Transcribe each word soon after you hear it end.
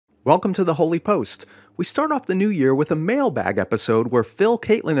Welcome to the Holy Post. We start off the new year with a mailbag episode where Phil,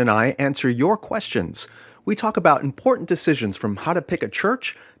 Kaitlyn, and I answer your questions. We talk about important decisions from how to pick a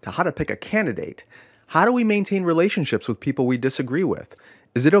church to how to pick a candidate. How do we maintain relationships with people we disagree with?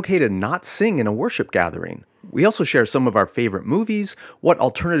 Is it okay to not sing in a worship gathering? We also share some of our favorite movies, what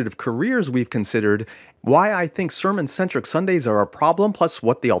alternative careers we've considered, why I think sermon-centric Sundays are a problem, plus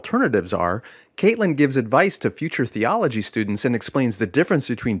what the alternatives are. Kaitlyn gives advice to future theology students and explains the difference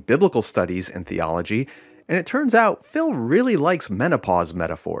between biblical studies and theology. And it turns out Phil really likes menopause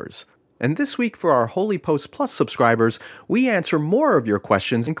metaphors. And this week for our Holy Post Plus subscribers, we answer more of your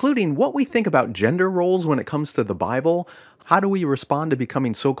questions, including what we think about gender roles when it comes to the Bible, how do we respond to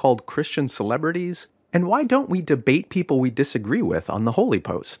becoming so-called Christian celebrities, and why don't we debate people we disagree with on the Holy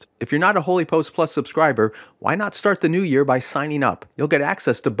Post? If you're not a Holy Post Plus subscriber, why not start the new year by signing up? You'll get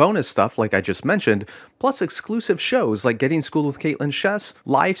access to bonus stuff like I just mentioned, plus exclusive shows like Getting Schooled with Kaitlyn Shess,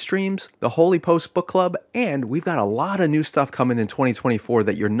 live streams, the Holy Post Book Club, and we've got a lot of new stuff coming in 2024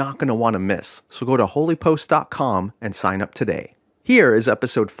 that you're not going to want to miss. So go to holypost.com and sign up today. Here is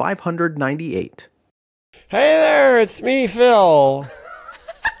episode 598. Hey there, it's me, Phil.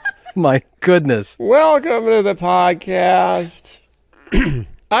 My goodness. Welcome to the podcast.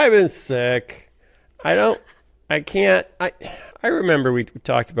 I've been sick. I remember we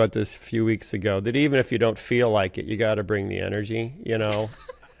talked about this a few weeks ago, that even if you don't feel like it, you got to bring the energy, you know?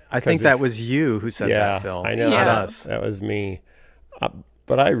 I think that was you who said that, Phil. I know. Not us. That was me.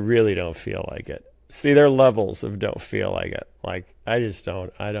 But I really don't feel like it. See, there are levels of don't feel like it. Like, I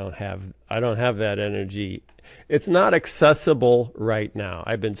don't have that energy. It's not accessible right now.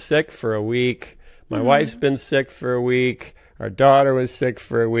 I've been sick for a week. My wife's been sick for a week. Our daughter was sick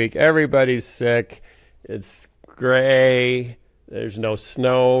for a week. Everybody's sick. It's gray. There's no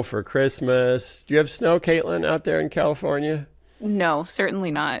snow for Christmas. Do you have snow, Kaitlyn, out there in California? No,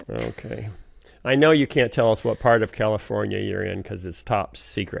 certainly not. Okay. I know you can't tell us what part of California you're in because it's top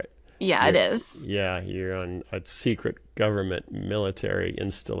secret. Yeah, it is. Yeah, you're on a secret government military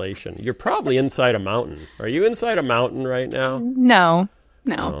installation. You're probably inside a mountain. Are you inside a mountain right now? No.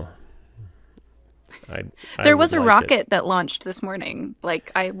 Oh. There was a rocket that launched this morning.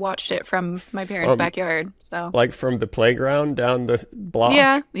 Like, I watched it from my parents' backyard. So, like from the playground down the block?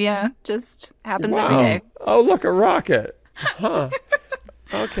 Yeah. Just happens every day. Oh, look, a rocket. Huh.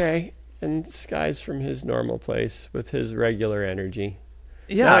 Okay. And Skye's from his normal place with his regular energy.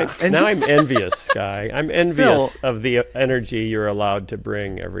 Yeah. Now I'm envious, Skye. I'm envious of the energy you're allowed to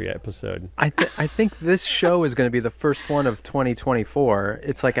bring every episode. I think this show is going to be the first one of 2024.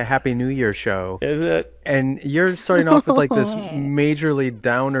 It's like a Happy New Year show. Is it? And you're starting off with like this majorly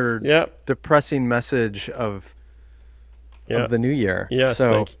downer, depressing message of the new year. Yes,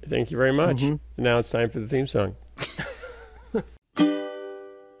 so, thank you very much. Now it's time for the theme song.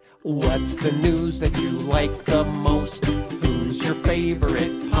 What's the news that you like the most? Who's your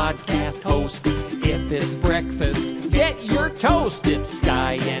favorite podcast host? If it's breakfast, get your toast. It's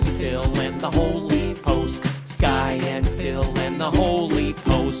Skye and Phil and the Holy Post. Skye and Phil and the Holy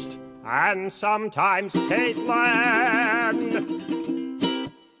Post. And sometimes Kaitlyn.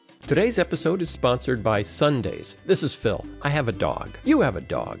 Today's episode is sponsored by Sundays. This is Phil. I have a dog. You have a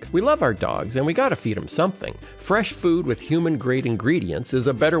dog. We love our dogs, and we gotta feed them something. Fresh food with human-grade ingredients is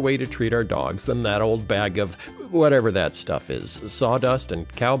a better way to treat our dogs than that old bag of whatever that stuff is. Sawdust and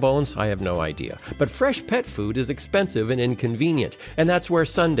cow bones? I have no idea. But fresh pet food is expensive and inconvenient, and that's where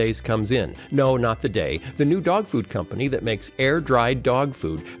Sundays comes in. No, not the day. The new dog food company that makes air-dried dog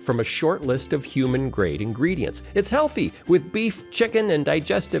food from a short list of human-grade ingredients. It's healthy, with beef, chicken, and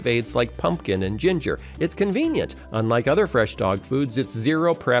digestive aids like pumpkin and ginger. It's convenient. Unlike other fresh dog foods, it's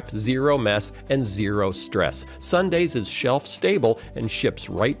zero prep, zero mess, and zero stress. Sundays is shelf stable and ships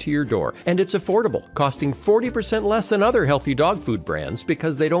right to your door. And it's affordable, costing 40% less than other healthy dog food brands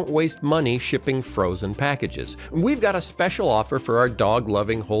because they don't waste money shipping frozen packages. We've got a special offer for our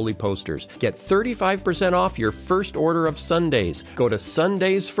dog-loving Holy Posters. Get 35% off your first order of Sundays. Go to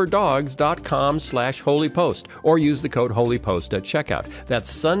sundaysfordogs.com/holypost or use the code HOLYPOST at checkout.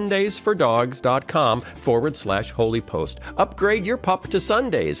 That's sundaysfordogs.com/holypost. Upgrade your pup to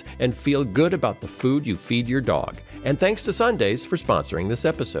Sundays and feel good about the food you feed your dog. And thanks to Sundays for sponsoring this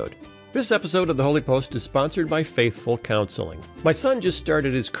episode. This episode of The Holy Post is sponsored by Faithful Counseling. My son just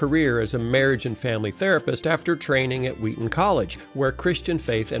started his career as a marriage and family therapist after training at Wheaton College, where Christian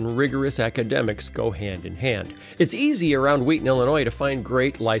faith and rigorous academics go hand in hand. It's easy around Wheaton, Illinois to find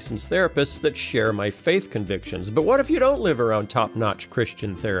great licensed therapists that share my faith convictions, but what if you don't live around top-notch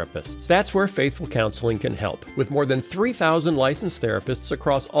Christian therapists? That's where Faithful Counseling can help. With more than 3,000 licensed therapists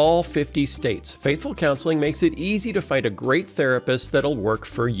across all 50 states, Faithful Counseling makes it easy to find a great therapist that'll work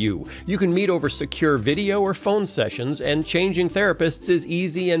for you. You can meet over secure video or phone sessions, and changing therapists is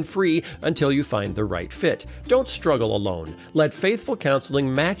easy and free until you find the right fit. Don't struggle alone. Let Faithful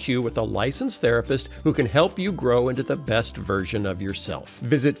Counseling match you with a licensed therapist who can help you grow into the best version of yourself.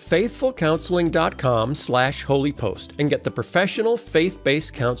 Visit faithfulcounseling.com/holypost and get the professional,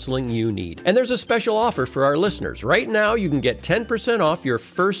 faith-based counseling you need. And there's a special offer for our listeners. Right now, you can get 10% off your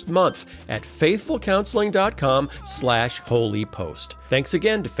first month at faithfulcounseling.com/holypost. Thanks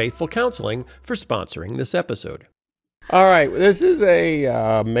again to Faithful Counseling for sponsoring this episode. All right, this is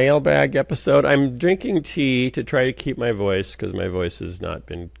a mailbag episode. I'm drinking tea to try to keep my voice because my voice has not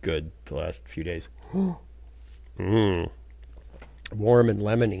been good the last few days. Warm and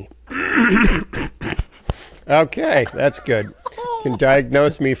lemony. Okay, that's good. You can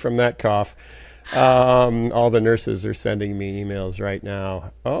diagnose me from that cough. All the nurses are sending me emails right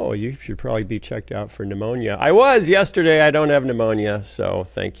now. Oh, you should probably be checked out for pneumonia. I was yesterday. I don't have pneumonia, so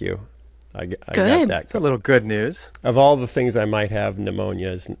thank you. I got that. It's a little good news. Of all the things I might have,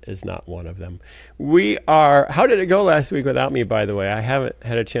 pneumonia is not one of them. How did it go last week without me, by the way? I haven't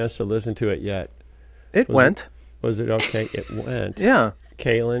had a chance to listen to it yet. Was it okay? It went. Yeah.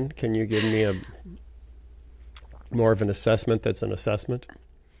 Kaitlyn, can you give me more of an assessment that's an assessment?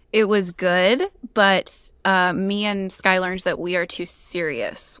 It was good, but me and Skye learned that we are too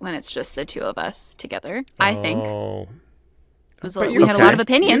serious when it's just the two of us together, I think. We had a lot of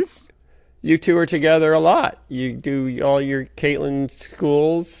opinions. You two are together a lot. You do all your Kaitlyn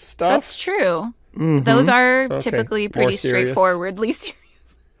school stuff? That's true. Mm-hmm. Those are typically pretty straightforwardly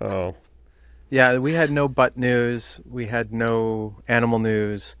serious. Oh. Yeah, we had no butt news. We had no animal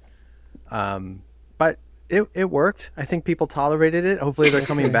news. But it worked. I think people tolerated it. Hopefully they're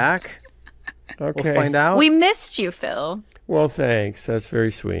coming back. Okay. We'll find out. We missed you, Phil. Well, thanks. That's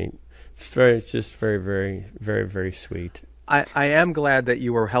very sweet. It's just very, very, very, very sweet. I am glad that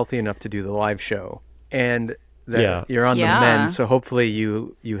you were healthy enough to do the live show and that you're on the mend. So hopefully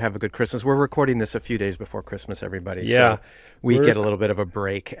you have a good Christmas. We're recording this a few days before Christmas, everybody. Yeah. So we get a little bit of a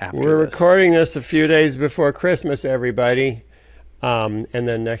break after We're this. recording this a few days before Christmas, everybody. And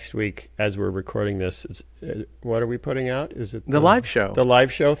then next week, as we're recording this, what are we putting out? Is it the live show? The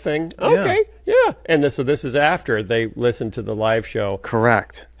live show thing? Okay, yeah. And so this is after they listen to the live show.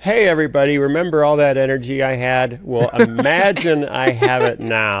 Correct. Hey, everybody, remember all that energy I had? Well, imagine I have it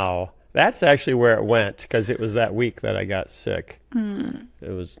now. That's actually where it went, because it was that week that I got sick. It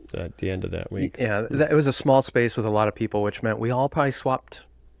was at the end of that week. Yeah, it was a small space with a lot of people, which meant we all probably swapped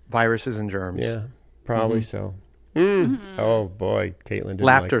viruses and germs. Yeah, probably so. Oh boy, Kaitlyn didn't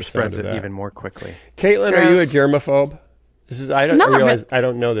Laughter like the sound spreads of it that. even more quickly. Kaitlyn, are you a germaphobe? I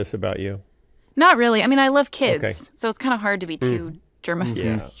don't know this about you. Not really. I mean, I love kids, Okay. so it's kind of hard to be too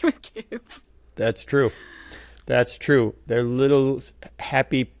germaphobic with kids. That's true. That's true. They're little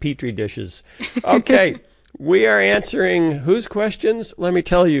happy petri dishes. Okay, we are answering whose questions? Let me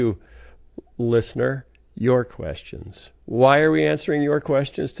tell you, listener, your questions. Why are we answering your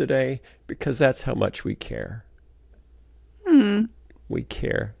questions today? Because that's how much we care. We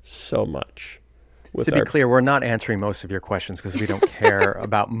care so much. To be clear, we're not answering most of your questions because we don't care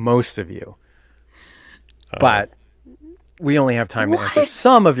about most of you. But we only have time to answer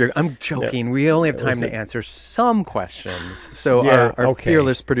some of your... I'm joking. We only have time to answer some questions. So our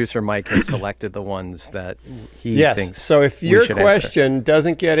fearless producer, Mike, has selected the ones that he thinks so if your should question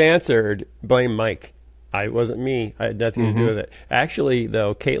doesn't get answered, blame Mike. It wasn't me. I had nothing to do with it. Actually,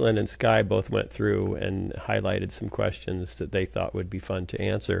 though, Kaitlyn and Skye both went through and highlighted some questions that they thought would be fun to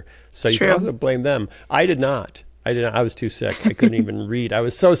answer. So you can also blame them. I did not. I was too sick. I couldn't even read. I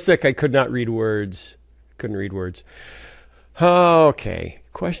was so sick I could not read words. Couldn't read words. Okay.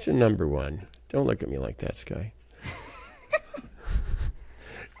 Question number 1. Don't look at me like that, Skye.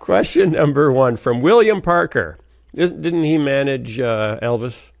 Question number 1 from William Parker. Didn't he manage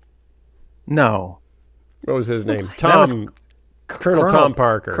Elvis? No. What was his name? Colonel Tom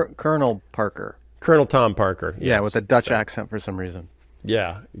Parker. Colonel Parker. Colonel Tom Parker. Yes. Yeah, with a Dutch accent for some reason.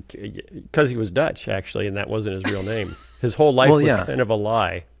 Yeah, because he was Dutch, actually, and that wasn't his real name. His whole life was kind of a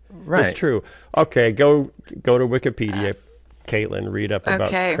lie. Right. It's true. Okay, go to Wikipedia. Kaitlyn read up about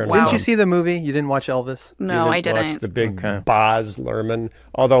Colonel wow. Didn't you see the movie? You didn't watch Elvis? No, I didn't. Watch the big Baz Luhrmann.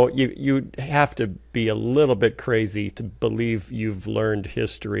 Although you have to be a little bit crazy to believe you've learned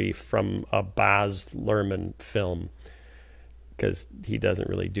history from a Baz Luhrmann film, because he doesn't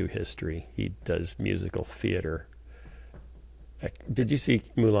really do history. He does musical theater. Did you see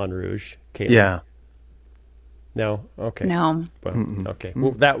Moulin Rouge, Kaitlyn? Yeah. No? Okay. No. Well, okay.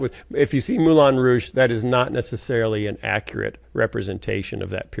 Well, if you see Moulin Rouge, that is not necessarily an accurate representation of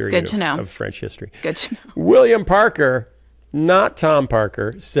that period of French history. Good to know. William Parker, not Tom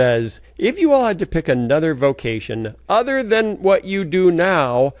Parker, says, if you all had to pick another vocation other than what you do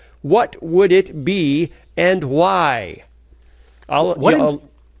now, what would it be and why?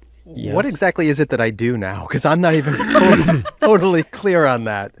 What exactly is it that I do now? Because I'm not even totally clear on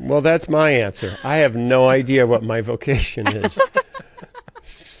that. Well, that's my answer. I have no idea what my vocation is.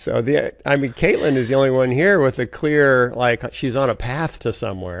 So Kaitlyn is the only one here with a clear, like, she's on a path to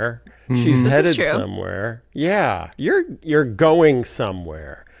somewhere. She's headed somewhere. Yeah, you're going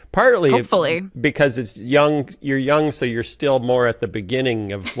somewhere. Partly, hopefully, because it's young. You're young, so you're still more at the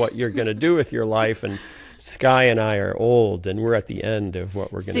beginning of what you're going to do with your life. And Skye and I are old, and we're at the end of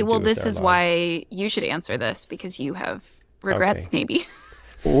what we're going to do. Well, this is lives. why you should answer this, because you have regrets, maybe.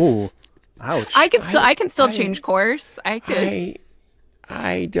 Ooh, ouch! I can still change course. I could.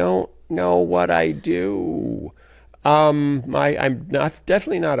 I don't know what I do. I'm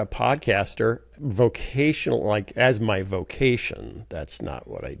definitely not a podcaster. Vocational, like as my vocation, that's not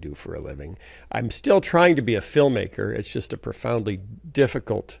what I do for a living. I'm still trying to be a filmmaker. It's just a profoundly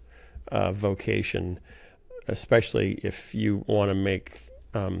difficult vocation, especially if you want to make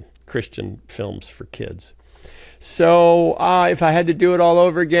Christian films for kids. So if I had to do it all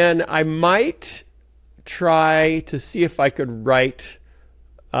over again, I might try to see if I could write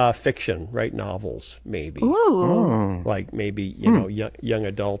fiction, write novels, maybe. Ooh. Like maybe, young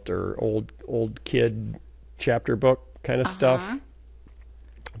adult or old kid chapter book kind of stuff.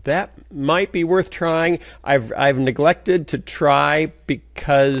 That might be worth trying. I've neglected to try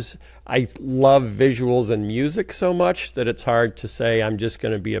because I love visuals and music so much that it's hard to say I'm just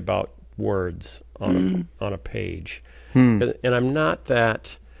going to be about words on a page. And I'm not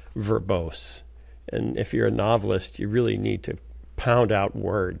that verbose. And if you're a novelist, you really need to pound out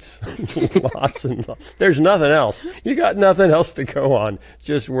words. Lots and lots. There's nothing else. You got nothing else to go on,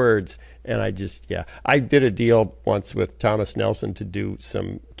 just words. And I did a deal once with Thomas Nelson to do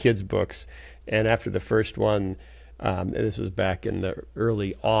some kids' books. And after the first one, this was back in the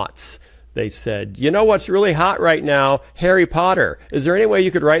early aughts, they said, you know what's really hot right now? Harry Potter. Is there any way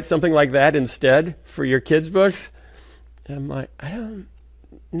you could write something like that instead for your kids' books? And I'm like, I don't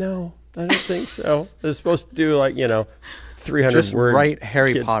think so. They're supposed to do 300 Just word write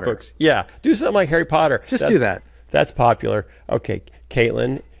Harry kids Potter. books. Yeah, do something like Harry Potter. Do that. That's popular. Okay,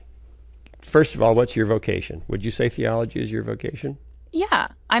 Kaitlyn, first of all, what's your vocation? Would you say theology is your vocation? Yeah,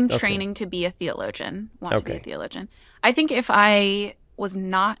 I'm training to be a theologian. To be a theologian. I think if I was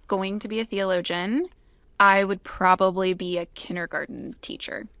not going to be a theologian, I would probably be a kindergarten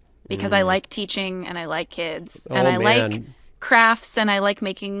teacher, because I like teaching and I like kids and I like crafts and I like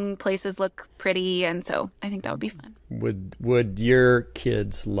making places look pretty, and so I think that would be fun. Would your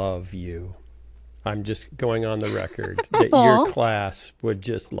kids love you? I'm just going on the record that your class would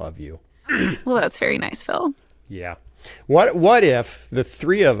just love you. Well, that's very nice, Phil. Yeah. What if the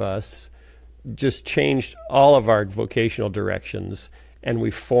three of us just changed all of our vocational directions and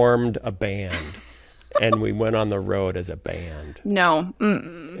we formed a band and we went on the road as a band? No.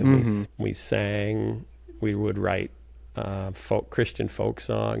 And we sang. We would write Christian folk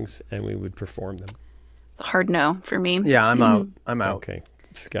songs, and we would perform them. It's a hard no for me. Yeah, I'm out. Okay,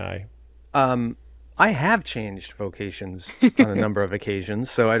 Skye. I have changed vocations on a number of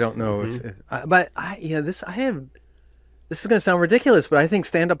occasions, so I don't know this is going to sound ridiculous, but I think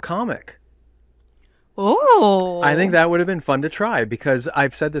stand-up comic. Oh. I think that would have been fun to try, because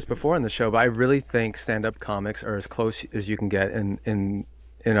I've said this before on the show, but I really think stand-up comics are as close as you can get in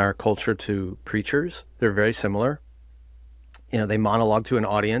our culture to preachers. They're very similar. They monologue to an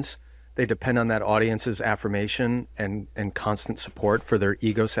audience. They depend on that audience's affirmation and constant support for their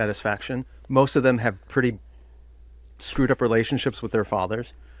ego satisfaction. Most of them have pretty screwed up relationships with their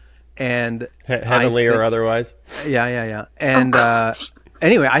fathers. And heavenly or otherwise. Yeah. And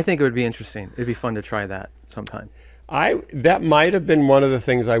anyway, I think it would be interesting. It'd be fun to try that sometime. That might have been one of the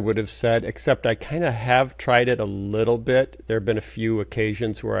things I would have said, except I kind of have tried it a little bit. There have been a few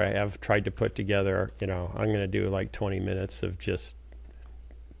occasions where I have tried to put together, I'm going to do like 20 minutes of just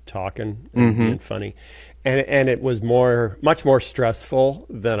talking and being funny. And it was much more stressful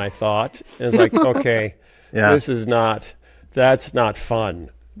than I thought. And it's like, okay, this is not that's not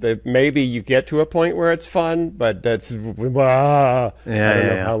fun. Maybe you get to a point where it's fun, but that's I don't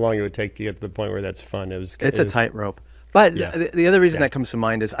know how long it would take to get to the point where that's fun. It's a tightrope. But the other reason that comes to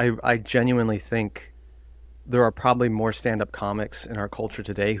mind is I genuinely think there are probably more stand-up comics in our culture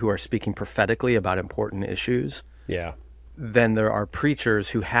today who are speaking prophetically about important issues than there are preachers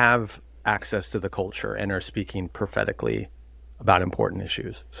who have access to the culture and are speaking prophetically about important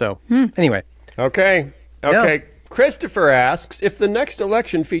issues. So anyway. Okay. Yeah. Christopher asks, if the next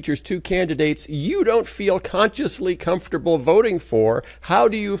election features two candidates you don't feel consciously comfortable voting for, how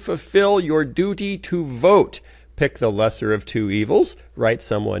do you fulfill your duty to vote? Pick the lesser of two evils, write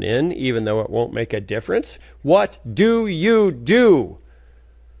someone in, even though it won't make a difference. What do you do?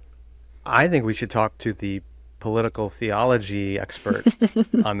 I think we should talk to the political theology expert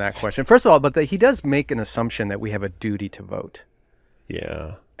on that question. First of all, but he does make an assumption that we have a duty to vote.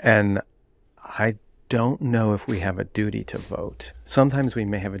 Yeah. And I don't know if we have a duty to vote. Sometimes we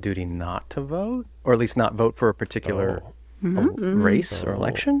may have a duty not to vote, or at least not vote for a particular race or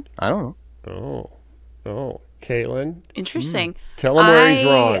election. I don't know. Oh, Kaitlyn. Interesting. Tell him where he's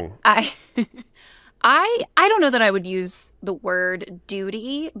wrong. I don't know that I would use the word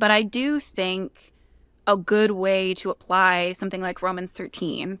duty, but I do think a good way to apply something like Romans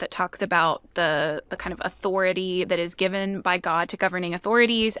 13 that talks about the kind of authority that is given by God to governing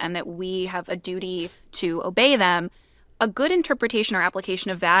authorities and that we have a duty to obey them. A good interpretation or application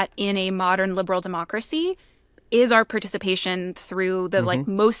of that in a modern liberal democracy is our participation through the like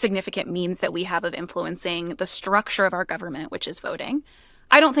most significant means that we have of influencing the structure of our government, which is voting.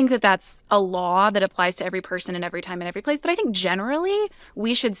 I don't think that that's a law that applies to every person in every time and every place, but I think generally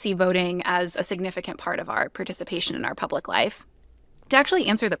we should see voting as a significant part of our participation in our public life. To actually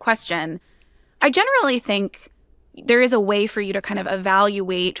answer the question, I generally think there is a way for you to kind of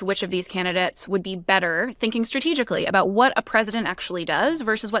evaluate which of these candidates would be better, thinking strategically about what a president actually does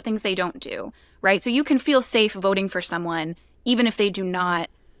versus what things they don't do, right? So you can feel safe voting for someone even if they do not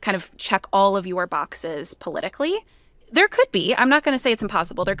kind of check all of your boxes politically. There could be, I'm not going to say it's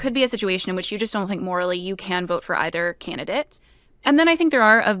impossible, there could be a situation in which you just don't think morally you can vote for either candidate. And then I think there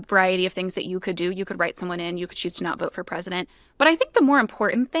are a variety of things that you could do. You could write someone in, you could choose to not vote for president. But I think the more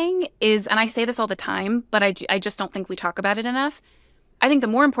important thing is, and I say this all the time, but I just don't think we talk about it enough. I think the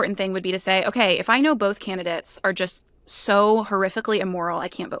more important thing would be to say, okay, if I know both candidates are just so horrifically immoral, I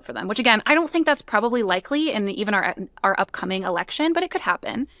can't vote for them. Which again, I don't think that's probably likely in even our upcoming election, but it could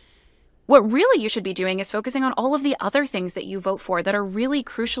happen. What really you should be doing is focusing on all of the other things that you vote for that are really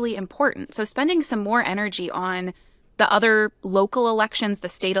crucially important. So spending some more energy on the other local elections, the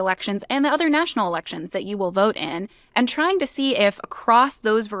state elections, and the other national elections that you will vote in, and trying to see if across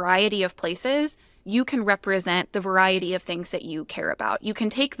those variety of places, you can represent the variety of things that you care about. You can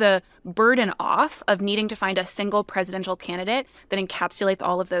take the burden off of needing to find a single presidential candidate that encapsulates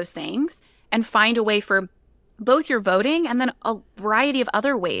all of those things and find a way for both your voting and then a variety of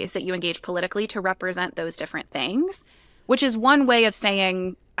other ways that you engage politically to represent those different things, which is one way of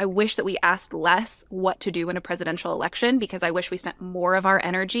saying, I wish that we asked less what to do in a presidential election because I wish we spent more of our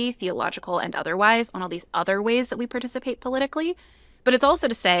energy, theological and otherwise, on all these other ways that we participate politically. But it's also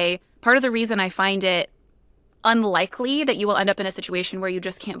to say, part of the reason I find it unlikely that you will end up in a situation where you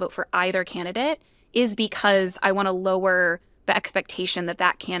just can't vote for either candidate is because I want to lower the expectation that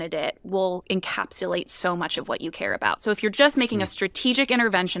that candidate will encapsulate so much of what you care about. So if you're just making a strategic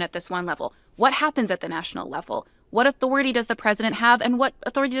intervention at this one level, what happens at the national level? What authority does the president have and what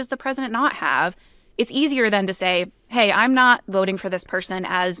authority does the president not have? It's easier than to say, hey, I'm not voting for this person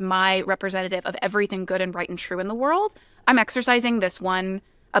as my representative of everything good and right and true in the world. I'm exercising this one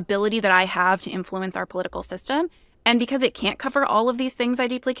ability that I have to influence our political system. And because it can't cover all of these things I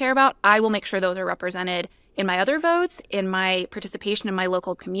deeply care about, I will make sure those are represented in my other votes, in my participation in my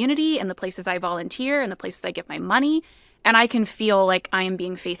local community, in the places I volunteer, in the places I give my money. And I can feel like I am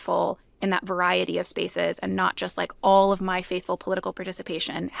being faithful in that variety of spaces and not just like all of my faithful political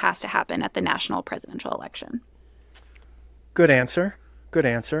participation has to happen at the national presidential election. Good answer. Good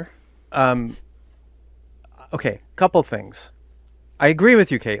answer. Okay, couple things. I agree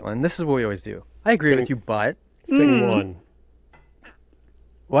with you, Kaitlyn. This is what we always do. I agree with you, but... Thing one.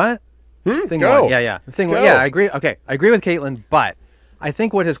 What? Thing Go. one. Yeah. Thing one. Yeah, I agree. Okay, I agree with Kaitlyn, but I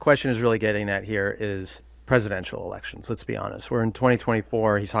think what his question is really getting at here is presidential elections. Let's be honest. We're in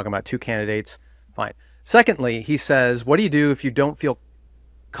 2024. He's talking about two candidates. Fine. Secondly, he says, what do you do if you don't feel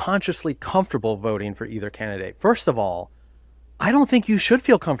consciously comfortable voting for either candidate? First of all, I don't think you should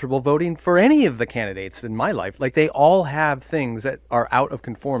feel comfortable voting for any of the candidates in my life. Like, they all have things that are out of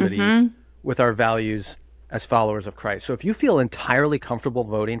conformity with our values as followers of Christ. So if you feel entirely comfortable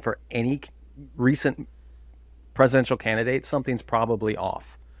voting for any recent presidential candidate, something's probably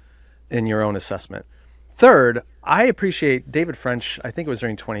off in your own assessment. Third, I appreciate David French, I think it was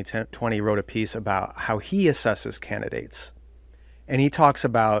during 2020, wrote a piece about how he assesses candidates. And he talks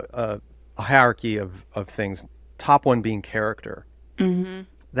about a hierarchy of things, top one being character. Mm-hmm.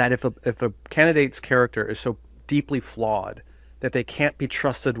 That if a candidate's character is so deeply flawed that they can't be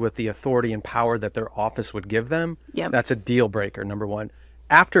trusted with the authority and power that their office would give them, that's a deal breaker, number one.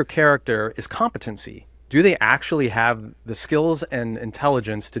 After character is competency. Do they actually have the skills and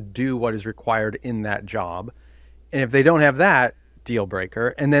intelligence to do what is required in that job? And if they don't have that, deal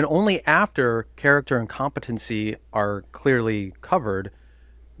breaker. And then only after character and competency are clearly covered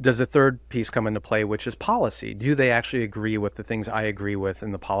does the third piece come into play, which is policy. Do they actually agree with the things I agree with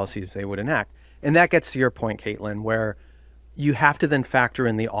and the policies they would enact? And that gets to your point, Kaitlyn, where you have to then factor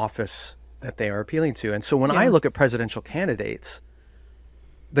in the office that they are appealing to. And so when I look at presidential candidates,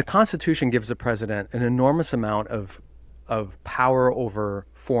 the Constitution gives the president an enormous amount of power over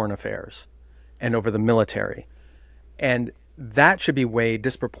foreign affairs and over the military. And that should be weighed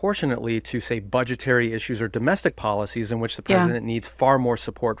disproportionately to, say, budgetary issues or domestic policies in which the president needs far more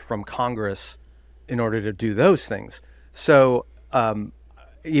support from Congress in order to do those things. So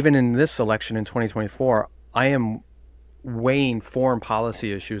even in this election in 2024, I am weighing foreign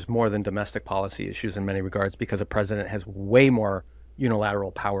policy issues more than domestic policy issues in many regards, because a president has way more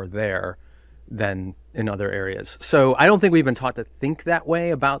unilateral power there than in other areas. So I don't think we've been taught to think that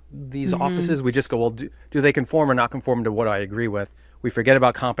way about these offices. We just go, well, do they conform or not conform to what I agree with? We forget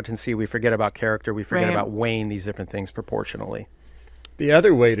about competency. We forget about character. We forget about weighing these different things proportionally. The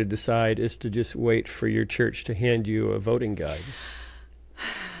other way to decide is to just wait for your church to hand you a voting guide.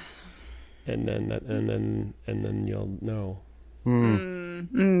 And then you'll know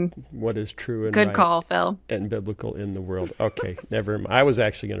what is true and good right call, Phil, and biblical in the world. Okay, never mind. I was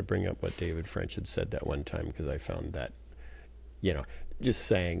actually going to bring up what David French had said that one time, because I found that, just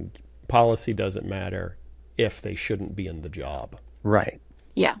saying policy doesn't matter if they shouldn't be in the job. Right.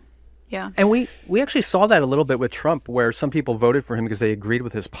 Yeah. And we actually saw that a little bit with Trump, where some people voted for him because they agreed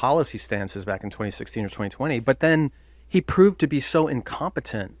with his policy stances back in 2016 or 2020, but then he proved to be so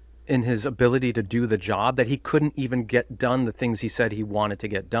incompetent in his ability to do the job that he couldn't even get done the things he said he wanted to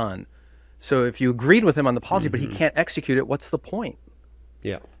get done. So if you agreed with him on the policy, but he can't execute it, what's the point?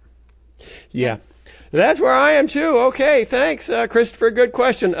 Yeah. That's where I am too. Okay, thanks, Christopher. Good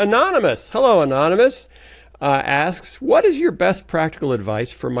question. Anonymous. Hello, Anonymous. Asks, what is your best practical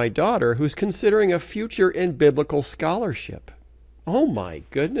advice for my daughter who's considering a future in biblical scholarship? Oh my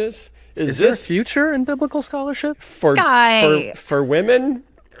goodness. Is there a future in biblical scholarship? Skye. For women?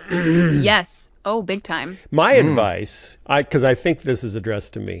 Yes. Oh, big time. My advice, because I think this is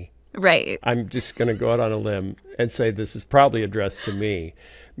addressed to me. Right. I'm just going to go out on a limb and say this is probably addressed to me.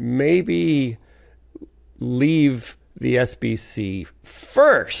 Maybe leave the SBC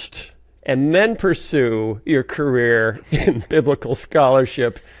first and then pursue your career in biblical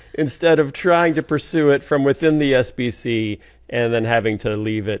scholarship instead of trying to pursue it from within the SBC and then having to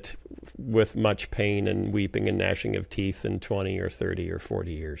leave it with much pain and weeping and gnashing of teeth in 20 or 30 or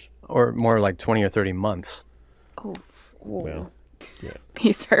 40 years. Or more like 20 or 30 months. Oh. Well, yeah.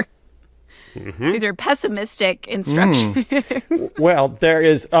 These are pessimistic instructions. Well,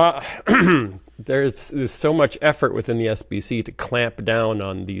 there's so much effort within the SBC to clamp down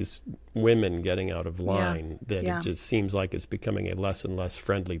on these women getting out of line that it just seems like it's becoming a less and less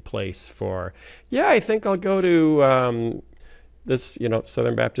friendly place for, I think I'll go to this,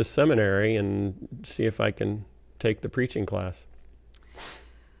 Southern Baptist Seminary and see if I can take the preaching class.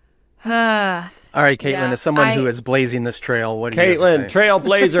 All right, Kaitlyn, as someone who is blazing this trail, what do you Kaitlyn,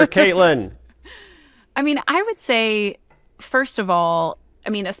 trailblazer, Kaitlyn. I mean, I would say, first of all,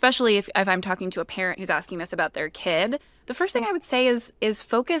 especially if I'm talking to a parent who's asking us about their kid, the first thing I would say is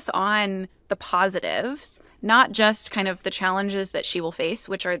focus on the positives, not just kind of the challenges that she will face,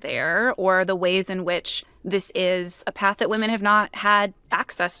 which are there, or the ways in which this is a path that women have not had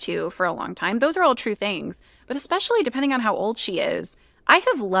access to for a long time. Those are all true things. But especially depending on how old she is, I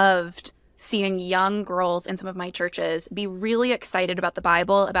have loved seeing young girls in some of my churches be really excited about the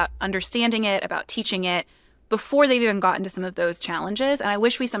Bible, about understanding it, about teaching it, before they've even gotten to some of those challenges. And I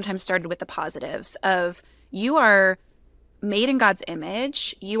wish we sometimes started with the positives of, you are made in God's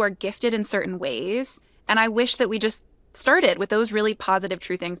image, you are gifted in certain ways, and I wish that we just started with those really positive,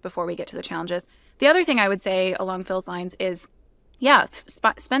 true things before we get to the challenges. The other thing I would say along Phil's lines is,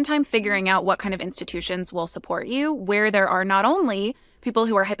 spend time figuring out what kind of institutions will support you, where there are not only people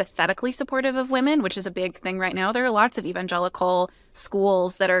who are hypothetically supportive of women, which is a big thing right now. There are lots of evangelical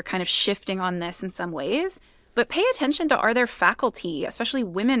schools that are kind of shifting on this in some ways. But pay attention to, are there faculty, especially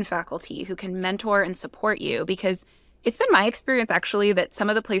women faculty, who can mentor and support you? Because it's been my experience, actually, that some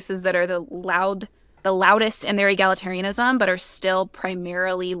of the places that are the loudest in their egalitarianism, but are still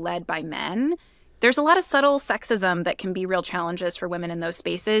primarily led by men, there's a lot of subtle sexism that can be real challenges for women in those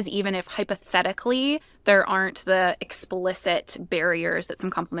spaces, even if hypothetically there aren't the explicit barriers that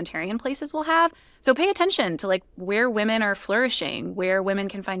some complementarian places will have. So pay attention to like where women are flourishing, where women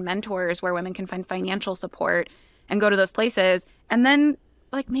can find mentors, where women can find financial support, and go to those places. And then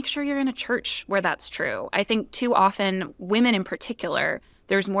like make sure you're in a church where that's true. I think too often, women in particular,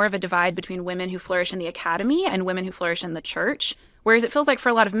 there's more of a divide between women who flourish in the academy and women who flourish in the church. Whereas it feels like for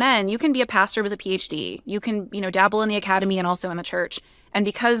a lot of men, you can be a pastor with a PhD. You can, dabble in the academy and also in the church. And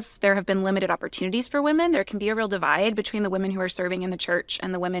because there have been limited opportunities for women, there can be a real divide between the women who are serving in the church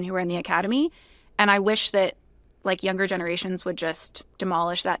and the women who are in the academy. And I wish that like younger generations would just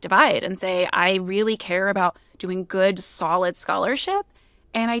demolish that divide and say, I really care about doing good, solid scholarship.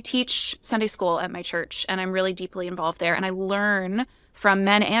 And I teach Sunday school at my church, and I'm really deeply involved there. And I learn from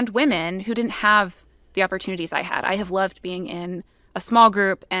men and women who didn't have the opportunities I had. I have loved being in a small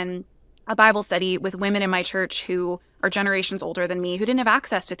group and a Bible study with women in my church who are generations older than me, who didn't have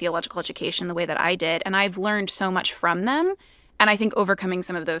access to theological education the way that I did. And I've learned so much from them. And I think overcoming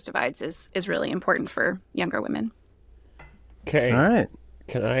some of those divides is really important for younger women. Okay. All right.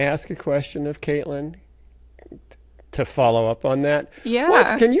 Can I ask a question of Kaitlyn to follow up on that?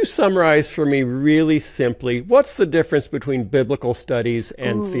 Yeah. Can you summarize for me really simply, what's the difference between biblical studies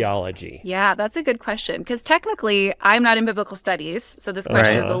and theology? Yeah, that's a good question. Because technically, I'm not in biblical studies, so this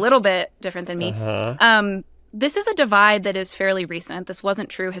question is a little bit different than me. This is a divide that is fairly recent. This wasn't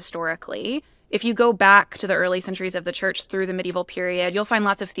true historically. If you go back to the early centuries of the church through the medieval period, you'll find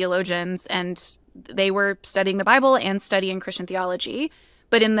lots of theologians, and they were studying the Bible and studying Christian theology.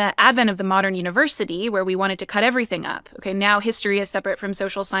 But in the advent of the modern university, where we wanted to cut everything up, okay, now history is separate from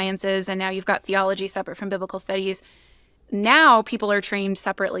social sciences, and now you've got theology separate from biblical studies. Now people are trained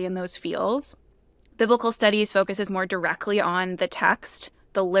separately in those fields. Biblical studies focuses more directly on the text,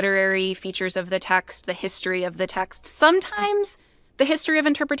 the literary features of the text, the history of the text, sometimes the history of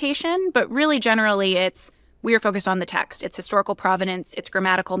interpretation, but really generally we are focused on the text, its historical provenance, its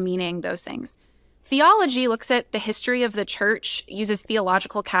grammatical meaning, those things. Theology looks at the history of the church, uses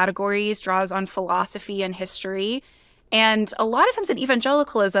theological categories, draws on philosophy and history. And a lot of times in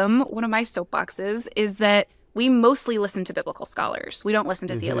evangelicalism, one of my soapboxes is that we mostly listen to biblical scholars. We don't listen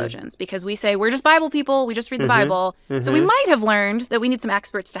to theologians because we say we're just Bible people. We just read the Bible. So we might have learned that we need some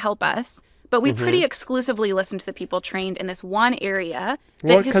experts to help us. But we pretty exclusively listen to the people trained in this one area.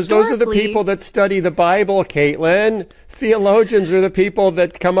 Well, because those are the people that study the Bible, Kaitlyn. Theologians are the people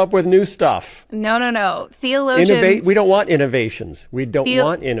that come up with new stuff. No. Theologians... We don't want innovations. We don't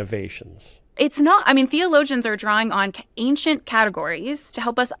want innovations. It's not... I mean, theologians are drawing on ancient categories to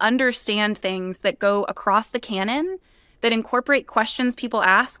help us understand things that go across the canon, that incorporate questions people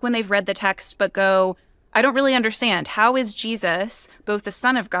ask when they've read the text, but go... I don't really understand. How is Jesus both the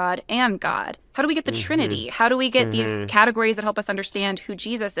Son of God and God? How do we get the Trinity? How do we get these categories that help us understand who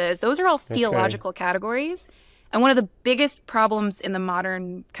Jesus is? Those are all theological categories. And one of the biggest problems in the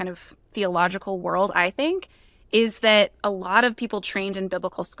modern kind of theological world, I think, is that a lot of people trained in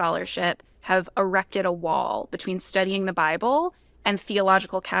biblical scholarship have erected a wall between studying the Bible and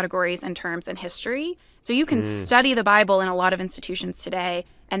theological categories and terms and history. So you can study the Bible in a lot of institutions today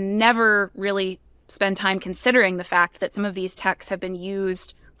and never really spend time considering the fact that some of these texts have been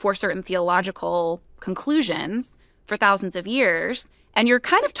used for certain theological conclusions for thousands of years. And you're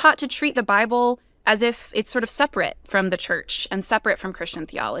kind of taught to treat the Bible as if it's sort of separate from the church and separate from Christian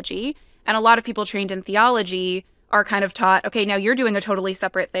theology. And a lot of people trained in theology are kind of taught, okay, now you're doing a totally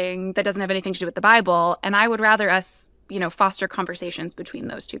separate thing that doesn't have anything to do with the Bible. And I would rather us, foster conversations between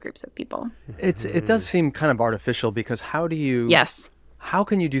those two groups of people. It does seem kind of artificial because how do you... Yes. How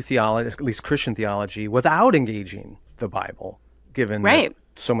can you do theology, at least Christian theology, without engaging the Bible, given that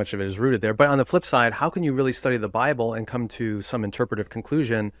so much of it is rooted there? But on the flip side, how can you really study the Bible and come to some interpretive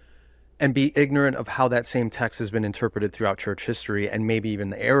conclusion and be ignorant of how that same text has been interpreted throughout church history, and maybe even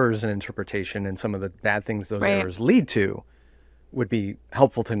the errors in interpretation and some of the bad things those errors lead to would be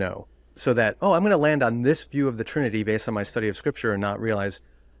helpful to know, so that, I'm going to land on this view of the Trinity based on my study of Scripture and not realize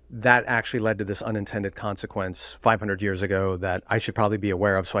that actually led to this unintended consequence 500 years ago that I should probably be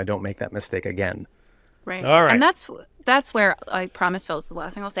aware of so I don't make that mistake again. Right. All right. And that's where, I promise, Phil, this is the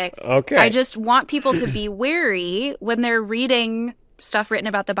last thing I'll say. Okay. I just want people to be wary when they're reading stuff written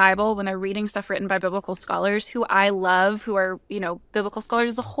about the Bible, when they're reading stuff written by biblical scholars who I love, who are, biblical scholars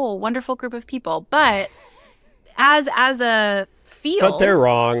as a whole, wonderful group of people. But as a field... But they're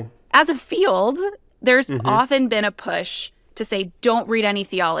wrong. As a field... There's often been a push to say, don't read any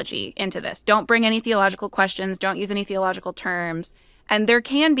theology into this. Don't bring any theological questions. Don't use any theological terms. And there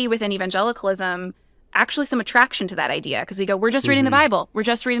can be within evangelicalism actually some attraction to that idea, because we go, we're just reading the Bible. We're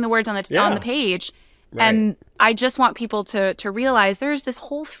just reading the words on the page. Right. And I just want people to realize there's this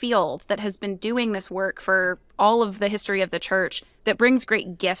whole field that has been doing this work for all of the history of the church that brings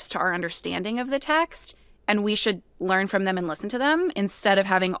great gifts to our understanding of the text. And we should learn from them and listen to them instead of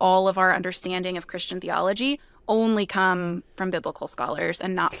having all of our understanding of Christian theology only come from biblical scholars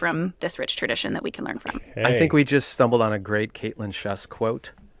and not from this rich tradition that we can learn from. Okay. I think we just stumbled on a great Kaitlyn Schuss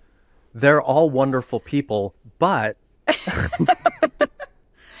quote. They're all wonderful people, but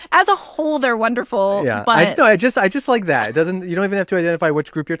as a whole, they're wonderful. Yeah, but I just like that. It doesn't. You don't even have to identify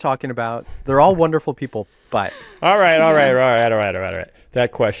which group you're talking about. They're all wonderful people, but all right.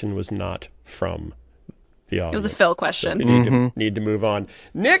 That question was not from the audience. It was a Phil question. So we need to move on.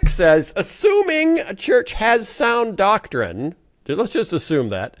 Nick says, assuming a church has sound doctrine. Let's just assume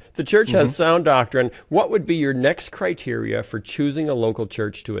that the church has sound doctrine. What would be your next criteria for choosing a local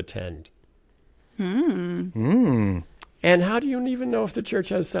church to attend? And how do you even know if the church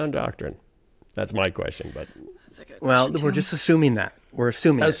has sound doctrine? That's my question. But that's a good question too. We're just assuming that. We're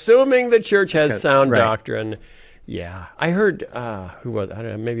assuming the church has sound doctrine. Yeah, I heard who was, I don't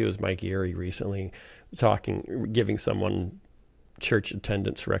know, maybe it was Mike Erie recently giving someone church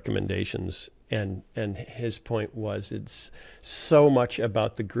attendance recommendations. And his point was, it's so much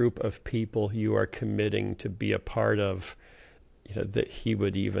about the group of people you are committing to be a part of, that he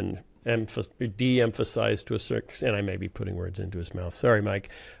would even de-emphasize to a certain extent, and I may be putting words into his mouth. Sorry, Mike.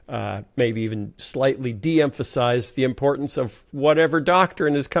 Maybe even slightly de-emphasize the importance of whatever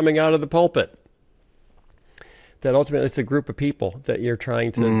doctrine is coming out of the pulpit. That ultimately it's a group of people that you're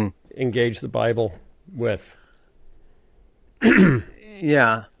trying to engage the Bible with.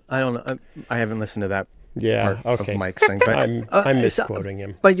 Yeah. I don't know. I haven't listened to that part of Mike's thing. But I'm misquoting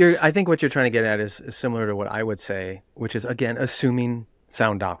him. But I think what you're trying to get at is similar to what I would say, which is, again, assuming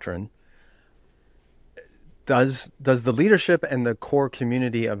sound doctrine. Does the leadership and the core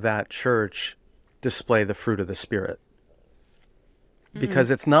community of that church display the fruit of the Spirit?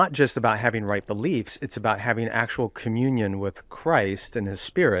 Because it's not just about having right beliefs. It's about having actual communion with Christ and his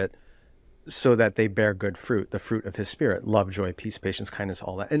Spirit, so that they bear good fruit, the fruit of his Spirit, love, joy, peace, patience, kindness,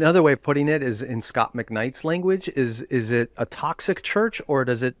 all that. Another way of putting it is in Scott McKnight's language, is it a toxic church, or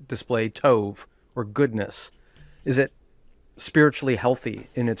does it display tov or goodness? Is it spiritually healthy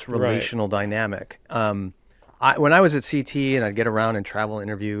in its relational dynamic? When I was at CT and I'd get around and travel and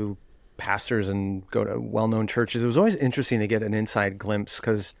interview pastors and go to well-known churches, it was always interesting to get an inside glimpse,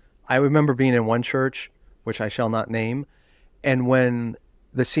 because I remember being in one church, which I shall not name, and when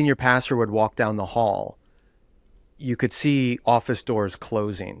the senior pastor would walk down the hall, you could see office doors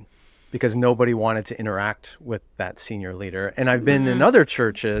closing because nobody wanted to interact with that senior leader. And I've been in other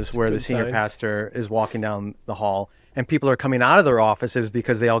churches where the senior pastor is walking down the hall and people are coming out of their offices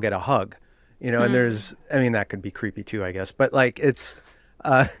because they all get a hug, and that could be creepy too, I guess. But there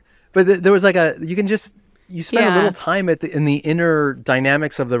was you spend a little time in the inner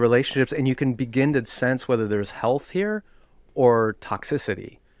dynamics of the relationships, and you can begin to sense whether there's health here or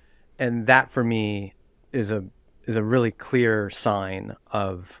toxicity. And that for me is a really clear sign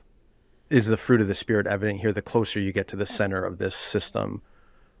of, is the fruit of the Spirit evident here the closer you get to the center of this system,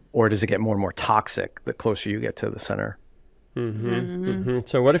 or does it get more and more toxic the closer you get to the center?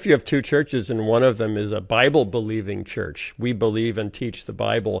 So what if you have two churches and one of them is a Bible believing church? We believe and teach the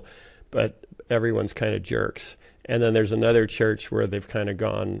Bible, but everyone's kind of jerks. And then there's another church where they've kind of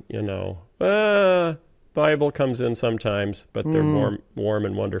gone, Bible comes in sometimes, but they're warm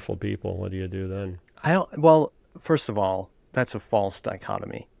and wonderful people. What do you do then? Well, first of all, that's a false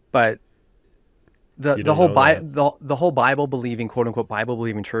dichotomy. But the whole Bible believing, quote unquote Bible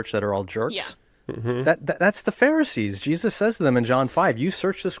believing church that are all jerks. Yeah. That's the Pharisees. Jesus says to them in John 5, you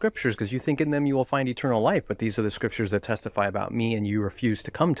search the scriptures because you think in them you will find eternal life, but these are the scriptures that testify about me, and you refuse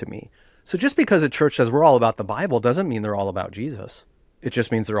to come to me. So just because a church says we're all about the Bible doesn't mean they're all about Jesus. It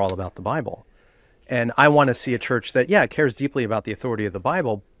just means they're all about the Bible. And I want to see a church that, cares deeply about the authority of the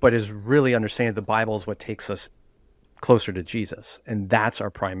Bible, but is really understanding the Bible is what takes us closer to Jesus. And that's our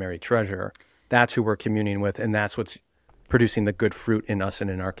primary treasure. That's who we're communing with, and that's what's producing the good fruit in us and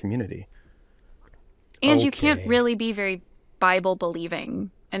in our community. And you can't really be very Bible-believing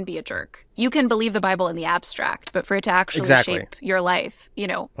and be a jerk. You can believe the Bible in the abstract, but for it to actually shape your life,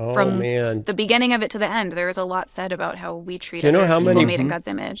 from the beginning of it to the end, there is a lot said about how we treat other people made in God's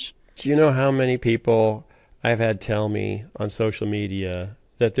image. Do you know how many people I've had tell me on social media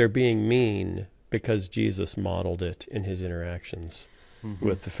that they're being mean because Jesus modeled it in his interactions?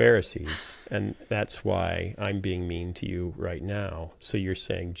 with the Pharisees. And that's why I'm being mean to you right now. So you're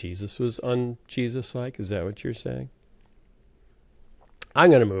saying Jesus was un-Jesus-like? Is that what you're saying? I'm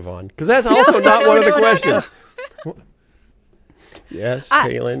going to move on, because that's also not one of the questions. Yes,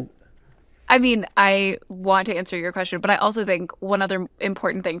 Kaitlyn? I mean, I want to answer your question, but I also think one other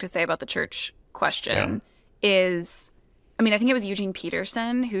important thing to say about the church question is, I mean, I think it was Eugene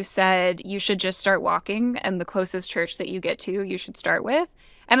Peterson who said you should just start walking, and the closest church that you get to, you should start with.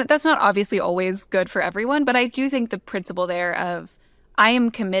 And that's not obviously always good for everyone, but I do think the principle there of I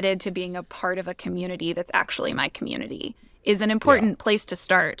am committed to being a part of a community that's actually my community is an important place to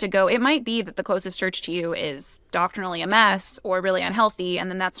start, to go. It might be that the closest church to you is doctrinally a mess or really unhealthy, and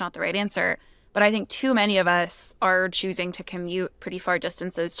then that's not the right answer. But I think too many of us are choosing to commute pretty far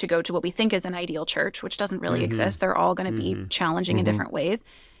distances to go to what we think is an ideal church, which doesn't really exist. They're all going to be challenging in different ways.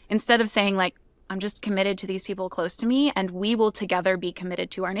 Instead of saying, like, I'm just committed to these people close to me, and we will together be committed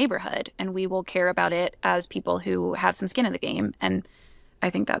to our neighborhood, and we will care about it as people who have some skin in the game. And I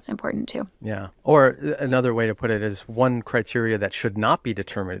think that's important too. Yeah. Or another way to put it is, one criteria that should not be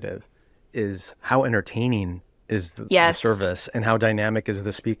determinative is how entertaining is the service, and how dynamic is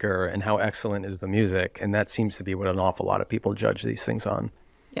the speaker, and how excellent is the music. And that seems to be what an awful lot of people judge these things on.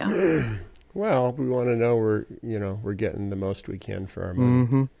 Yeah. Well, we want to know we're getting the most we can for our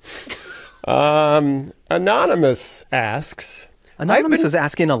money. Anonymous asks. Anonymous is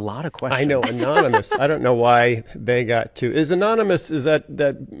asking a lot of questions. I know, Anonymous. I don't know why they got to. Is Anonymous, is that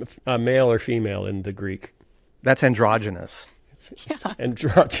male or female in the Greek? That's androgynous. It's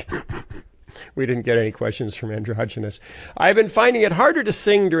androgynous. We didn't get any questions from androgynous. I've been finding it harder to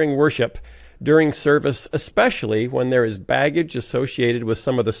sing during worship, during service, especially when there is baggage associated with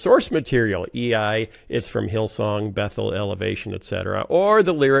some of the source material, it's from Hillsong, Bethel, Elevation, etc., or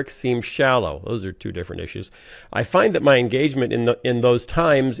the lyrics seem shallow. Those are two different issues. I find that my engagement in those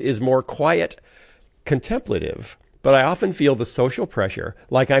times is more quiet, contemplative, but I often feel the social pressure,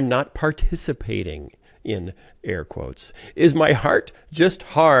 like I'm not participating in air quotes. Is my heart just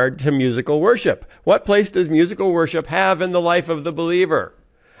hard to musical worship? What place does musical worship have in the life of the believer?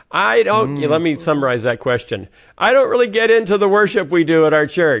 I don't, let me summarize that question. I don't really get into the worship we do at our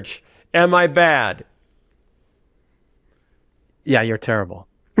church. Am I bad? Yeah, you're terrible.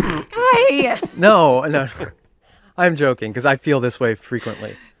 Skye! No. I'm joking, because I feel this way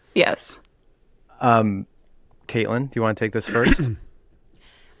frequently. Yes. Kaitlyn, do you want to take this first?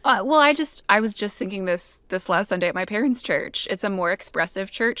 Well, I was just thinking this last Sunday at my parents' church. It's a more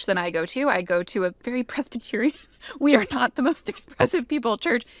expressive church than I go to. I go to a very Presbyterian. We are not the most expressive people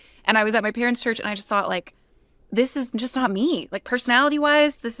church. And I was at my parents' church, and I just thought, like, this is just not me. Like,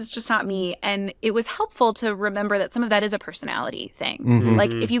 personality-wise, this is just not me. And it was helpful to remember that some of that is a personality thing.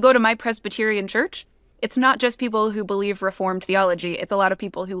 Like, if you go to my Presbyterian church, it's not just people who believe Reformed theology. It's a lot of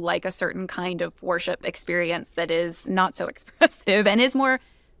people who like a certain kind of worship experience that is not so expressive and is more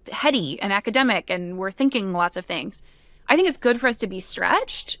heady and academic, and we're thinking lots of things. I think it's good for us to be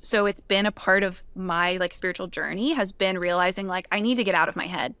stretched. So it's been a part of my spiritual journey, has been realizing I need to get out of my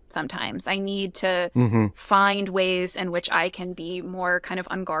head sometimes. I need to find ways in which I can be more kind of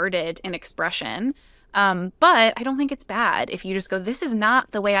unguarded in expression. But I don't think it's bad if you just go, this is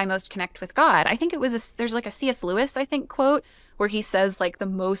not the way I most connect with God. I think there's a C.S. Lewis, I think, quote where he says the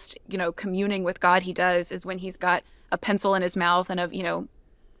most, communing with God he does is when he's got a pencil in his mouth and a,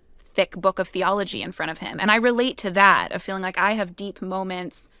 thick book of theology in front of him. And I relate to that, of feeling like I have deep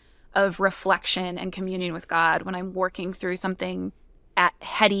moments of reflection and communion with God when I'm working through something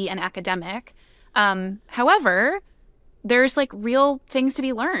heady and academic. However, there's real things to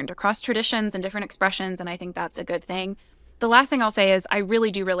be learned across traditions and different expressions, and I think that's a good thing. The last thing I'll say is I really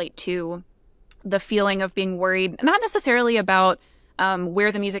do relate to the feeling of being worried, not necessarily about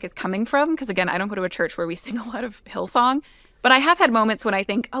where the music is coming from, because again, I don't go to a church where we sing a lot of Hillsong. But I have had moments when I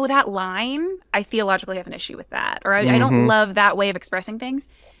think, oh, that line, I theologically have an issue with that. Or I don't love that way of expressing things.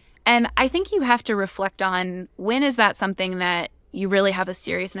 And I think you have to reflect on, when is that something that you really have a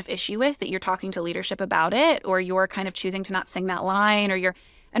serious enough issue with that you're talking to leadership about it, or you're kind of choosing to not sing that line,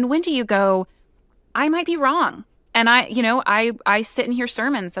 and when do you go, I might be wrong. And I sit and hear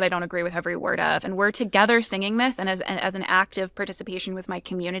sermons that I don't agree with every word of, and we're together singing this. And as an active participation with my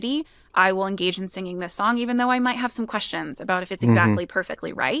community, I will engage in singing this song, even though I might have some questions about if it's exactly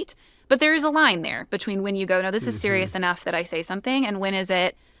perfectly right. But there is a line there between when you go, no, this is serious enough that I say something, and when is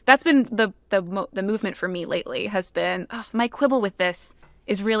it? That's been the movement for me lately, has been, oh, my quibble with this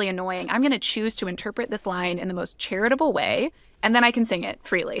is really annoying. I'm going to choose to interpret this line in the most charitable way, and then I can sing it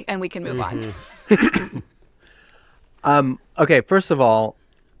freely, and we can move on. Okay, first of all,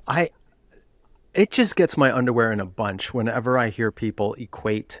 It just gets my underwear in a bunch whenever I hear people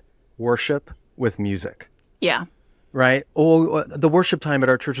equate worship with music. Yeah. Right? Oh, the worship time at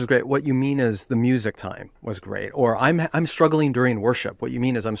our church was great. What you mean is the music time was great. Or I'm struggling during worship. What you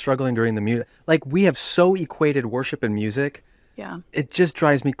mean is I'm struggling during the music. Like, we have so equated worship and music. Yeah. It just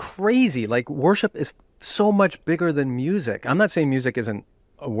drives me crazy. Like, worship is so much bigger than music. I'm not saying music isn't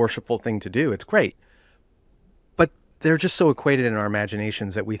a worshipful thing to do. It's great. But they're just so equated in our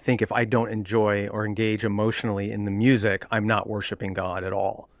imaginations that we think if I don't enjoy or engage emotionally in the music, I'm not worshiping God at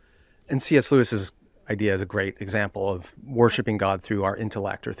all. And C.S. Lewis's idea is a great example of worshiping God through our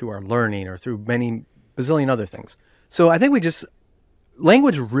intellect or through our learning or through many bazillion other things. So I think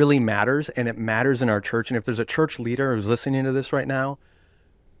language really matters, and it matters in our church. And if there's a church leader who's listening to this right now,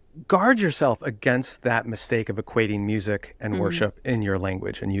 guard yourself against that mistake of equating music and worship in your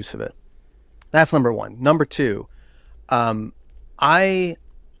language and use of it. That's number one. Number two, I'm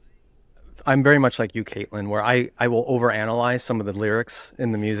very much like you, Kaitlyn, where I will overanalyze some of the lyrics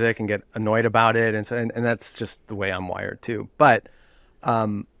in the music and get annoyed about it, and that's just the way I'm wired too. But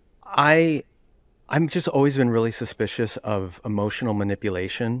I'm just always been really suspicious of emotional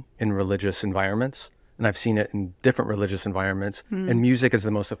manipulation in religious environments, and I've seen it in different religious environments. And music is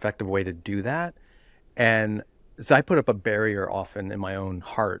the most effective way to do that. And so I put up a barrier often in my own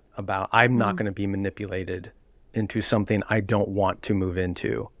heart about I'm not going to be manipulated into something I don't want to move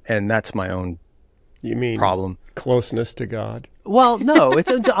into. And that's my own problem. Closeness to God? Well, no,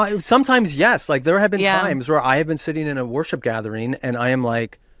 it's sometimes yes. Like, there have been times where I have been sitting in a worship gathering and I am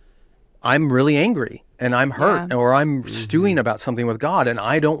like, I'm really angry and I'm hurt or I'm stewing about something with God, and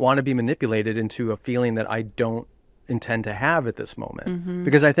I don't want to be manipulated into a feeling that I don't intend to have at this moment.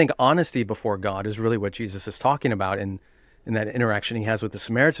 Because I think honesty before God is really what Jesus is talking about in that interaction he has with the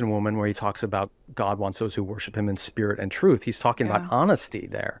Samaritan woman, where he talks about God wants those who worship him in spirit and truth. He's talking about honesty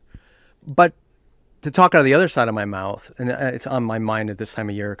there. But to talk out of the other side of my mouth, and it's on my mind at this time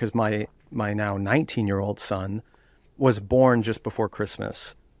of year, because my now 19-year-old son was born just before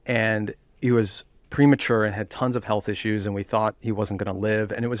Christmas, and he was premature and had tons of health issues, and we thought he wasn't going to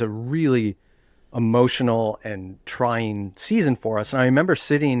live. And it was a really emotional and trying season for us. And I remember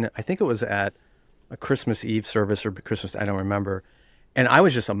sitting, I think it was at a Christmas Eve service or Christmas, I don't remember. And I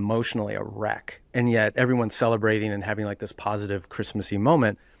was just emotionally a wreck. And yet everyone's celebrating and having like this positive Christmassy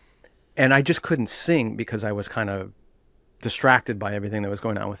moment. And I just couldn't sing because I was kind of distracted by everything that was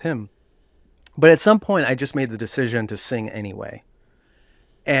going on with him. But at some point I just made the decision to sing anyway.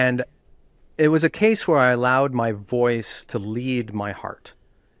 And it was a case where I allowed my voice to lead my heart.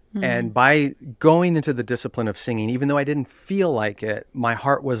 And by going into the discipline of singing, even though I didn't feel like it, my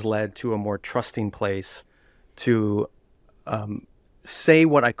heart was led to a more trusting place to say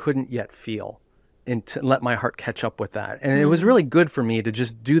what I couldn't yet feel and to let my heart catch up with that. And it was really good for me to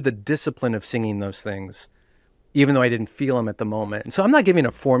just do the discipline of singing those things, even though I didn't feel them at the moment. And so I'm not giving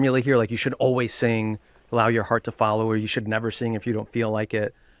a formula here, like you should always sing, allow your heart to follow, or you should never sing if you don't feel like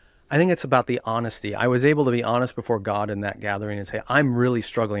it. I think it's about the honesty. I was able to be honest before God in that gathering and say, I'm really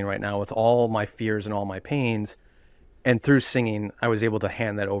struggling right now with all my fears and all my pains. And through singing, I was able to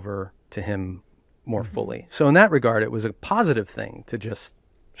hand that over to him more fully. So in that regard, it was a positive thing to just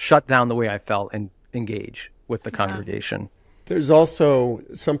shut down the way I felt and engage with the congregation. There's also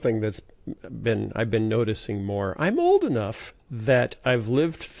something I've been noticing more. I'm old enough that I've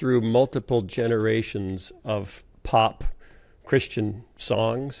lived through multiple generations of pop Christian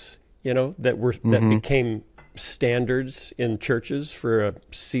songs, that became standards in churches for a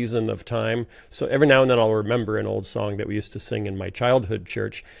season of time. So every now and then I'll remember an old song that we used to sing in my childhood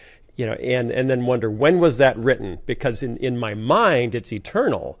church, and then wonder, when was that written? Because in my mind, it's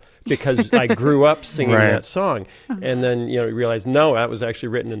eternal, because I grew up singing that song. And then, realize, no, that was actually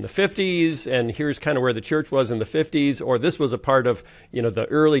written in the 50s, and here's kind of where the church was in the 50s, or this was a part of, the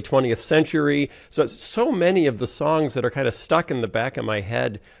early 20th century. So many of the songs that are kind of stuck in the back of my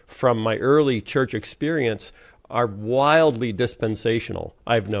head from my early church experience are wildly dispensational,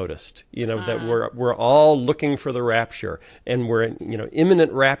 I've noticed, that we're all looking for the rapture, and we're,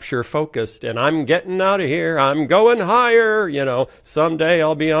 imminent rapture focused, and I'm getting out of here, I'm going higher, someday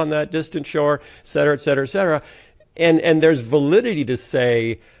I'll be on that distant shore, et cetera, et cetera, et cetera. And there's validity to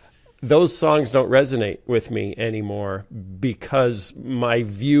say those songs don't resonate with me anymore, because my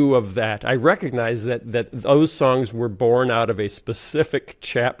view of that, I recognize that those songs were born out of a specific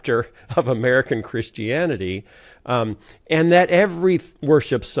chapter of American Christianity, and that every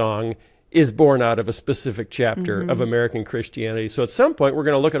worship song is born out of a specific chapter of American Christianity. So at some point, we're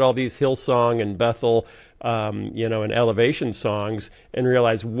going to look at all these Hillsong and Bethel, and Elevation songs and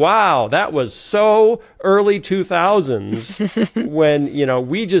realize, wow, that was so early 2000s when,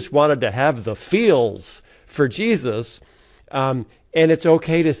 we just wanted to have the feels for Jesus. And it's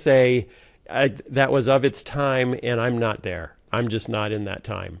okay to say that was of its time and I'm not there. I'm just not in that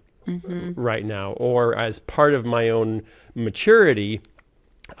time right now. Or as part of my own maturity,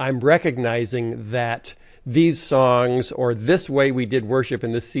 I'm recognizing that these songs or this way we did worship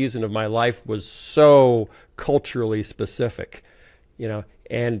in this season of my life was so culturally specific,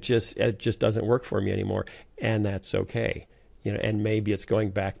 and it just doesn't work for me anymore. And that's okay. And maybe it's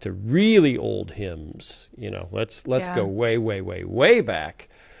going back to really old hymns, let's go way, way, way, way back.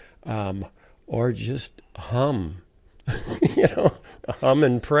 Or just hum, hum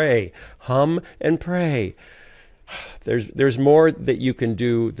and pray, There's more that you can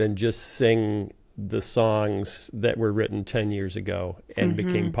do than just sing the songs that were written 10 years ago and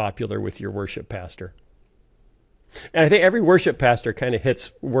became popular with your worship pastor. And I think every worship pastor kind of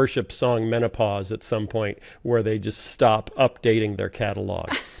hits worship song menopause at some point where they just stop updating their catalog.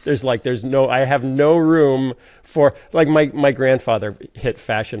 I have no room for, like my grandfather hit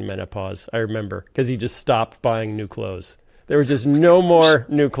fashion menopause, I remember, because he just stopped buying new clothes. There was just no more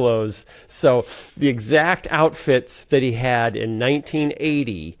new clothes. So the exact outfits that he had in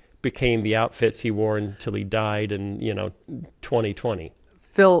 1980 became the outfits he wore until he died in, 2020.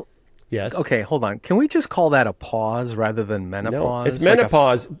 Phil. Yes. Okay, hold on. Can we just call that a pause rather than menopause? No, it's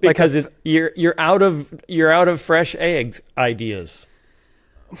menopause because you're out of fresh egg ideas.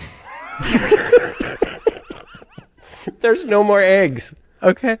 There's no more eggs.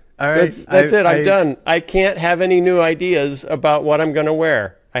 Okay. All right. That's it. I'm done. I can't have any new ideas about what I'm going to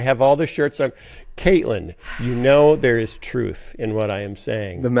wear. I have all the shirts. Kaitlyn, there is truth in what I am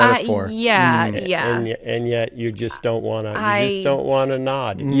saying. The metaphor. Yeah. And yet you just don't want to. You just don't want to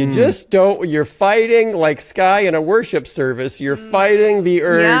nod. You just don't. You're fighting like Skye in a worship service. You're fighting the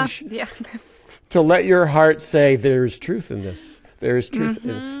urge to let your heart say, "There's truth in this. There is truth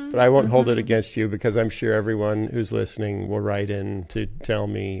in it." But I won't hold it against you because I'm sure everyone who's listening will write in to tell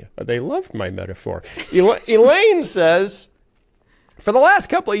me they loved my metaphor. Elaine says, for the last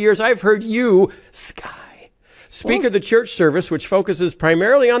couple of years, I've heard you, Skye, speak of the church service, which focuses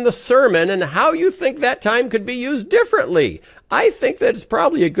primarily on the sermon and how you think that time could be used differently. I think that it's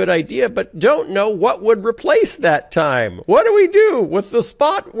probably a good idea, but don't know what would replace that time. What do we do with the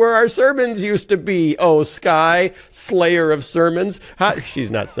spot where our sermons used to be? Oh, Skye, slayer of sermons. She's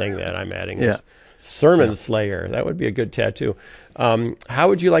not saying that. I'm adding this. Sermon slayer. That would be a good tattoo. How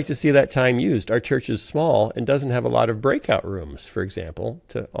would you like to see that time used? Our church is small and doesn't have a lot of breakout rooms, for example,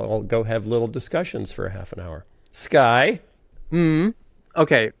 to all go have little discussions for a half an hour. Skye?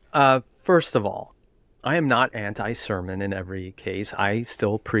 Okay. First of all, I am not anti-sermon in every case. I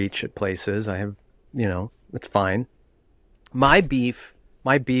still preach at places. I have, it's fine. My beef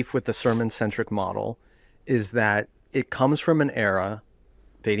with the sermon-centric model is that it comes from an era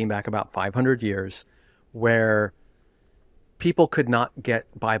dating back about 500 years where people could not get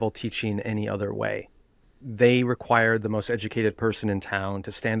Bible teaching any other way. They required the most educated person in town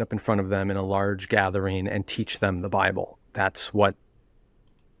to stand up in front of them in a large gathering and teach them the Bible. That's what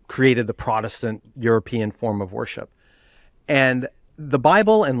created the Protestant European form of worship. And the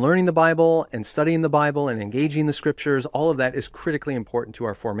Bible and learning the Bible and studying the Bible and engaging the scriptures, all of that is critically important to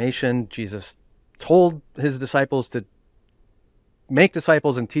our formation. Jesus told his disciples to make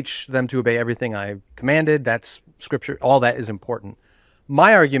disciples and teach them to obey everything I commanded. That's scripture. All that is important.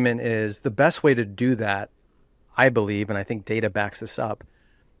 My argument is the best way to do that, I believe, and I think data backs this up,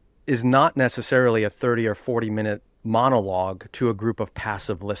 is not necessarily a 30 or 40-minute monologue to a group of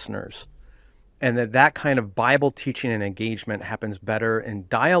passive listeners. And that kind of Bible teaching and engagement happens better in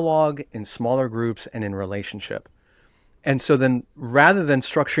dialogue, in smaller groups, and in relationship. And so then rather than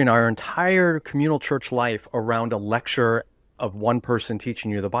structuring our entire communal church life around a lecture of one person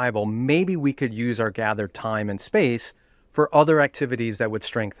teaching you the Bible, maybe we could use our gathered time and space for other activities that would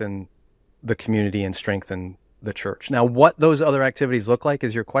strengthen the community and strengthen the church. Now, what those other activities look like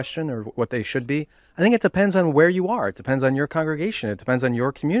is your question, or what they should be. I think it depends on where you are. It depends on your congregation. It depends on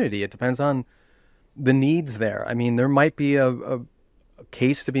your community. It depends on the needs there. I mean, there might be a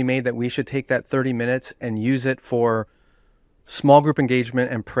case to be made that we should take that 30 minutes and use it for small group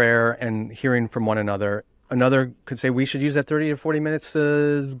engagement and prayer and hearing from one another. Another could say we should use that 30 to 40 minutes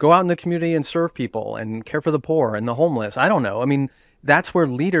to go out in the community and serve people and care for the poor and the homeless. I don't know. I mean, that's where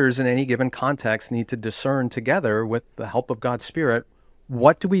leaders in any given context need to discern together with the help of God's Spirit.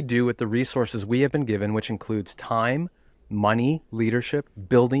 What do we do with the resources we have been given, which includes time, money, leadership,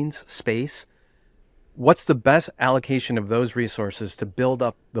 buildings, space. What's the best allocation of those resources to build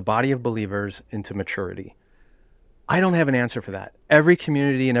up the body of believers into maturity? I don't have an answer for that. Every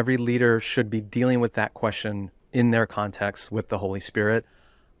community and every leader should be dealing with that question in their context with the Holy Spirit.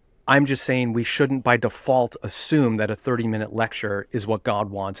 I'm just saying we shouldn't by default assume that a 30-minute lecture is what God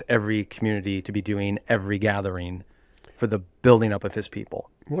wants every community to be doing every gathering for the building up of his people.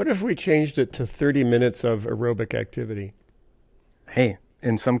 What if we changed it to 30 minutes of aerobic activity? Hey,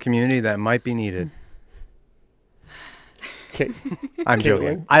 in some community that might be needed. I'm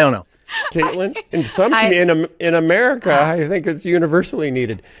joking. I don't know. Kaitlyn, in America, I think it's universally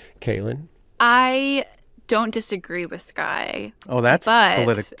needed. Kaitlyn? I don't disagree with Skye. Oh, that's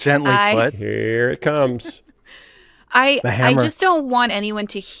gently put. Here it comes. I just don't want anyone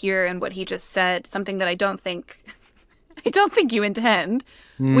to hear in what he just said something that I don't think you intend,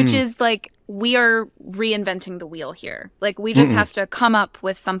 which is like we are reinventing the wheel here. Like we just have to come up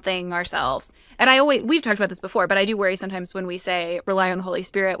with something ourselves. And we've talked about this before, but I do worry sometimes when we say rely on the Holy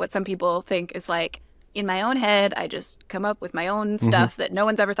Spirit, what some people think is like, in my own head, I just come up with my own stuff that no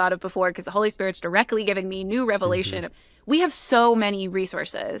one's ever thought of before because the Holy Spirit's directly giving me new revelation. We have so many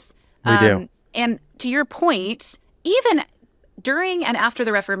resources. We do. And to your point, even during and after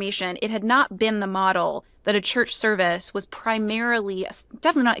the Reformation, it had not been the model that a church service was primarily,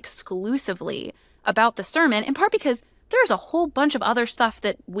 definitely not exclusively, about the sermon, in part because there's a whole bunch of other stuff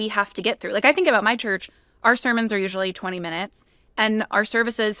that we have to get through. Like I think about my church, our sermons are usually 20 minutes. And our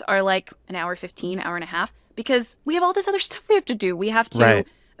services are like an hour 15, hour and a half, because we have all this other stuff we have to do. We have to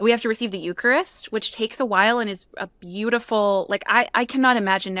receive the Eucharist, which takes a while and is a beautiful, like I cannot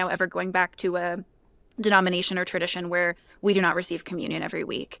imagine now ever going back to a denomination or tradition where we do not receive communion every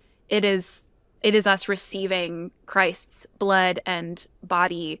week. It is us receiving Christ's blood and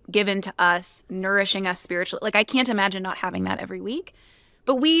body given to us, nourishing us spiritually. Like I can't imagine not having that every week.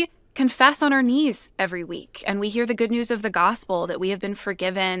 But we confess on our knees every week, and we hear the good news of the gospel that we have been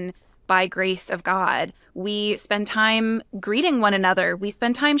forgiven by grace of God. We spend time greeting one another. We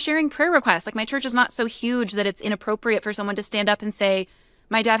spend time sharing prayer requests. Like my church is not so huge that it's inappropriate for someone to stand up and say,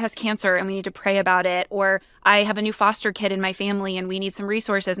 my dad has cancer and we need to pray about it, or I have a new foster kid in my family and we need some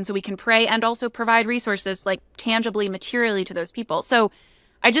resources. And so we can pray and also provide resources like tangibly, materially to those people. So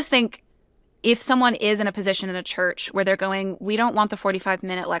I just think if someone is in a position in a church where they're going, we don't want the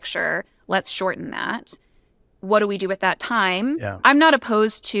 45-minute lecture, let's shorten that. What do we do with that time? Yeah. I'm not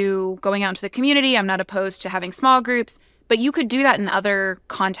opposed to going out into the community. I'm not opposed to having small groups, but you could do that in other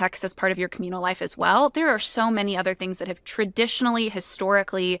contexts as part of your communal life as well. There are so many other things that have traditionally,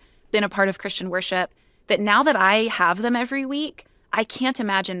 historically been a part of Christian worship that now that I have them every week, I can't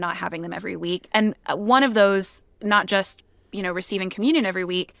imagine not having them every week. And one of those, not just, receiving communion every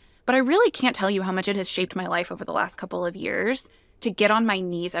week, but I really can't tell you how much it has shaped my life over the last couple of years to get on my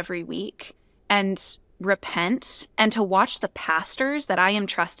knees every week and repent and to watch the pastors that I am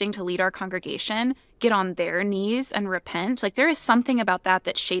trusting to lead our congregation get on their knees and repent. Like there is something about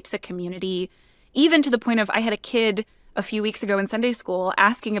that shapes a community, even to the point of I had a kid a few weeks ago in Sunday school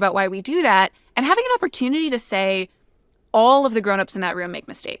asking about why we do that and having an opportunity to say, all of the grown-ups in that room make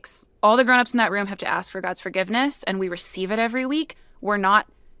mistakes. All the grown-ups in that room have to ask for God's forgiveness and we receive it every week. We're not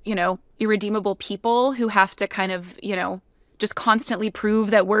irredeemable people who have to kind of, just constantly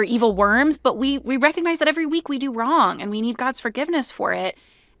prove that we're evil worms. But we recognize that every week we do wrong and we need God's forgiveness for it.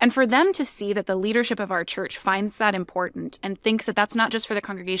 And for them to see that the leadership of our church finds that important and thinks that that's not just for the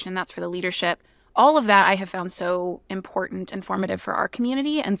congregation, that's for the leadership. All of that I have found so important and formative for our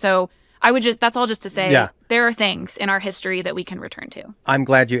community. And so that's all just to say, there are things in our history that we can return to. I'm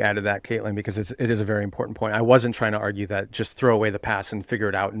glad you added that, Kaitlyn, because it is a very important point. I wasn't trying to argue that just throw away the past and figure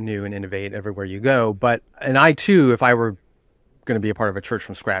it out new and innovate everywhere you go. And I too, if I were going to be a part of a church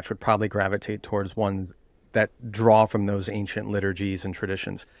from scratch, would probably gravitate towards ones that draw from those ancient liturgies and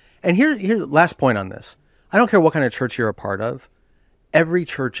traditions. And here, last point on this. I don't care what kind of church you're a part of. Every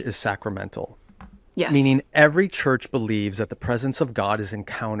church is sacramental. Yes. Meaning every church believes that the presence of God is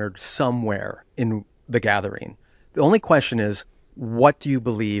encountered somewhere in the gathering. The only question is, what do you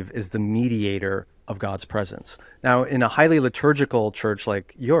believe is the mediator of God's presence? Now, in a highly liturgical church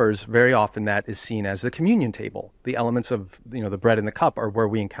like yours, very often that is seen as the communion table. The elements of, the bread and the cup are where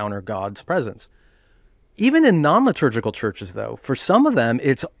we encounter God's presence. Even in non-liturgical churches, though, for some of them,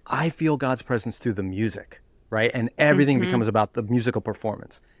 it's, I feel God's presence through the music, right? And everything becomes about the musical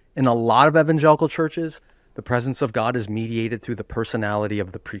performance. In a lot of evangelical churches, the presence of God is mediated through the personality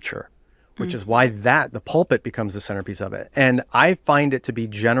of the preacher, which is why the pulpit becomes the centerpiece of it. And I find it to be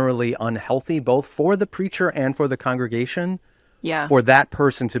generally unhealthy, both for the preacher and for the congregation, for that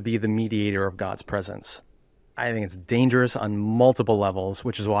person to be the mediator of God's presence. I think it's dangerous on multiple levels,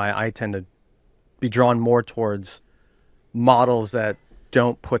 which is why I tend to be drawn more towards models that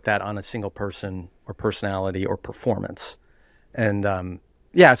don't put that on a single person or personality or performance. And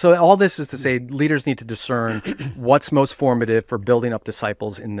so all this is to say leaders need to discern what's most formative for building up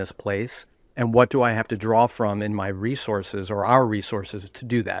disciples in this place, and what do I have to draw from in my resources or our resources to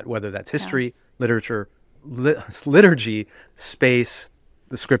do that, whether that's history, literature, liturgy, space,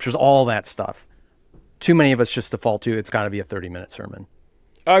 the scriptures, all that stuff. Too many of us just default to it's got to be a 30-minute sermon.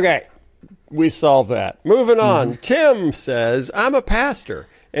 Okay, we solved that. Moving on. Tim says, I'm a pastor,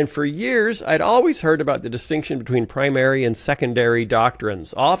 and for years I'd always heard about the distinction between primary and secondary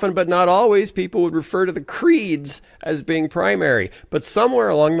doctrines. Often, but not always, people would refer to the creeds as being primary. But somewhere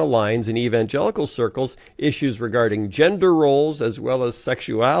along the lines in evangelical circles, issues regarding gender roles as well as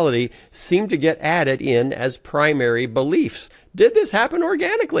sexuality seem to get added in as primary beliefs. Did this happen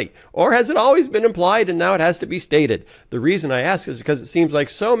organically, or has it always been implied and now it has to be stated? The reason I ask is because it seems like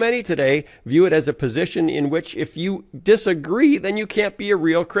so many today view it as a position in which if you disagree, then you can't be a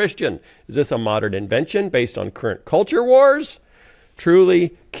real Christian. Is this a modern invention based on current culture wars?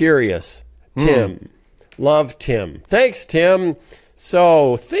 Truly curious. Tim. Love Tim. Thanks, Tim.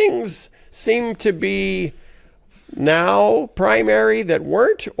 So things seem to be now primary that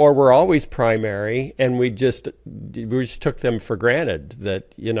weren't, or were always primary, and we just took them for granted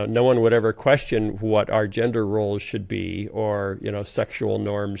that, no one would ever question what our gender roles should be or, sexual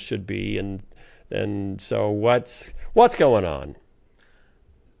norms should be. And so what's going on?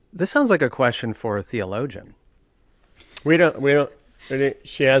 This sounds like a question for a theologian. We don't,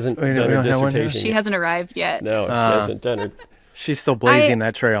 she hasn't done her dissertation. She hasn't arrived yet. No, she hasn't done it. She's still blazing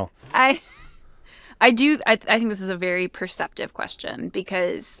that trail. I think this is a very perceptive question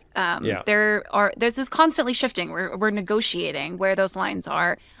because this is constantly shifting. We're negotiating where those lines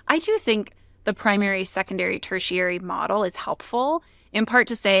are. I do think the primary, secondary, tertiary model is helpful, in part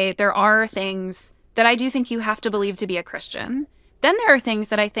to say there are things that I do think you have to believe to be a Christian. Then there are things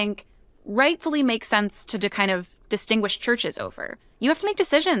that I think rightfully make sense to kind of distinguish churches over. You have to make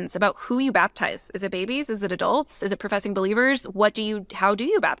decisions about who you baptize. Is it babies? Is it adults? Is it professing believers? How do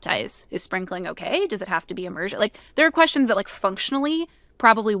you baptize? Is sprinkling okay? Does it have to be immersion? Like, there are questions that functionally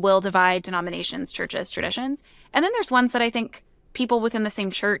probably will divide denominations, churches, traditions. And then there's ones that I think people within the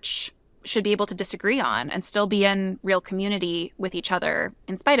same church should be able to disagree on and still be in real community with each other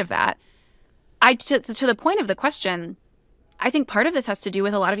in spite of that. To the point of the question, I think part of this has to do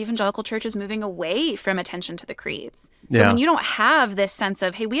with a lot of evangelical churches moving away from attention to the creeds. So when you don't have this sense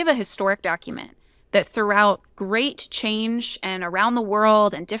of, hey, we have a historic document that throughout great change and around the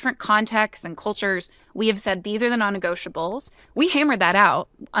world and different contexts and cultures, we have said these are the non-negotiables. We hammered that out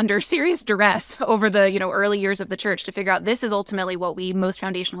under serious duress over the early years of the church to figure out this is ultimately what we most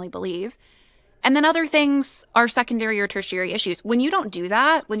foundationally believe. And then other things are secondary or tertiary issues. When you don't do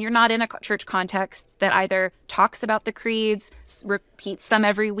that, when you're not in a church context that either talks about the creeds, repeats them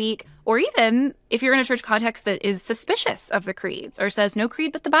every week, or even if you're in a church context that is suspicious of the creeds or says no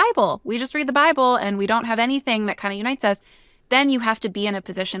creed but the Bible, we just read the Bible and we don't have anything that kind of unites us, then you have to be in a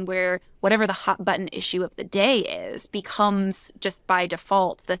position where whatever the hot button issue of the day is becomes just by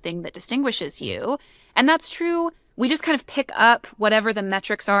default the thing that distinguishes you. And that's true. We just kind of pick up whatever the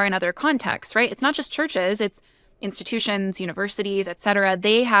metrics are in other contexts, right? It's not just churches, it's institutions, universities, et cetera.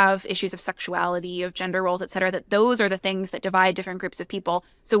 They have issues of sexuality, of gender roles, et cetera, that those are the things that divide different groups of people.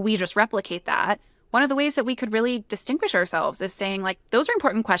 So we just replicate that. One of the ways that we could really distinguish ourselves is saying, those are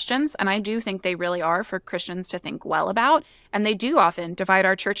important questions, and I do think they really are for Christians to think well about, and they do often divide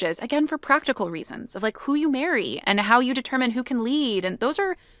our churches, again, for practical reasons of who you marry and how you determine who can lead, and those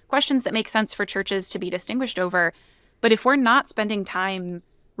are questions that make sense for churches to be distinguished over. But if we're not spending time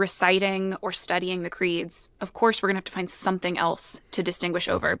reciting or studying the creeds, of course we're going to have to find something else to distinguish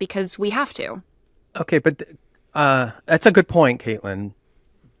over because we have to. Okay, but that's a good point, Kaitlyn.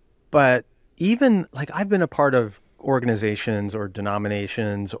 But even I've been a part of organizations or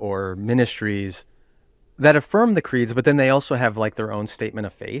denominations or ministries that affirm the creeds, but then they also have their own statement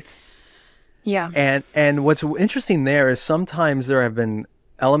of faith. Yeah. And what's interesting there is sometimes there have been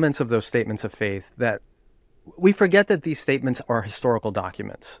elements of those statements of faith that we forget that these statements are historical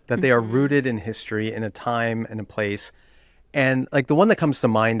documents, that they are rooted in history, in a time and a place. And the one that comes to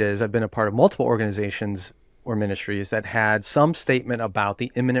mind is I've been a part of multiple organizations or ministries that had some statement about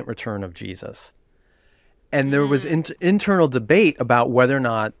the imminent return of Jesus. And there was internal debate about whether or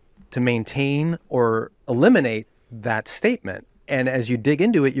not to maintain or eliminate that statement. And as you dig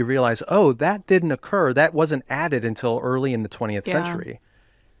into it, you realize, that didn't occur. That wasn't added until early in the 20th century.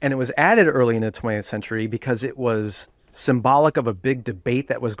 And it was added early in the 20th century because it was symbolic of a big debate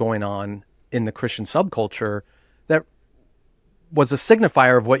that was going on in the Christian subculture that was a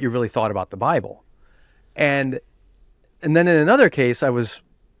signifier of what you really thought about the Bible. And then in another case, I was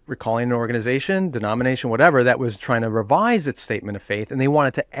recalling an organization, denomination, whatever, that was trying to revise its statement of faith, and they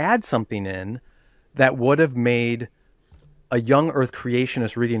wanted to add something in that would have made a young earth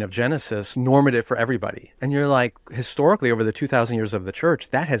creationist reading of Genesis normative for everybody. And you're like, historically, over the 2,000 years of the church,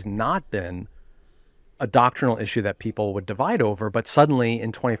 that has not been a doctrinal issue that people would divide over. But suddenly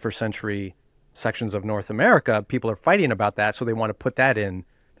in 21st century sections of North America, people are fighting about that. So they want to put that in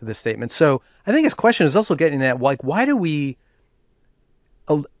to the statement. So I think his question is also getting at, like, why do we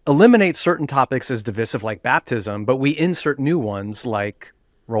eliminate certain topics as divisive like baptism, but we insert new ones like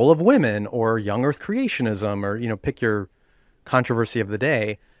role of women or young earth creationism, or, pick your controversy of the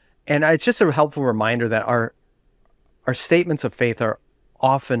day. And it's just a helpful reminder that our statements of faith are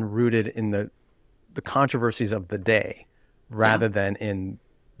often rooted in the controversies of the day rather than in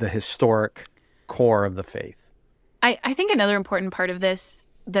the historic core of the faith. I think another important part of this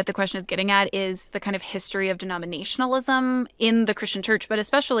that the question is getting at is the kind of history of denominationalism in the Christian church, but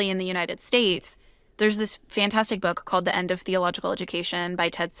especially in the United States. There's this fantastic book called The End of Theological Education by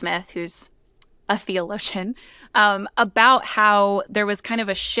Ted Smith, who's a theologian, about how there was kind of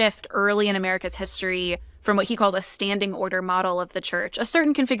a shift early in America's history from what he calls a standing order model of the church, a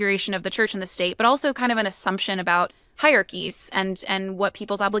certain configuration of the church and the state, but also kind of an assumption about hierarchies and what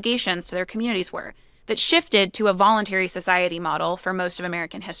people's obligations to their communities were, that shifted to a voluntary society model for most of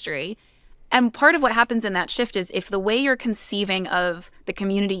American history. And part of what happens in that shift is if the way you're conceiving of the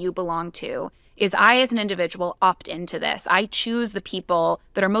community you belong to is I, as an individual, opt into this. I choose the people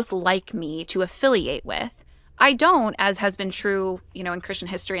that are most like me to affiliate with. I don't, as has been true, in Christian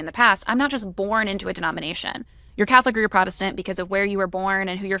history in the past, I'm not just born into a denomination. You're Catholic or you're Protestant because of where you were born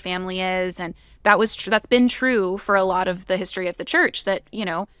and who your family is. And that's been true for a lot of the history of the church, that,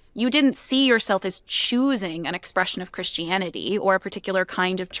 you didn't see yourself as choosing an expression of Christianity or a particular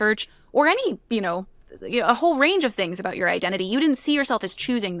kind of church or any, a whole range of things about your identity. You didn't see yourself as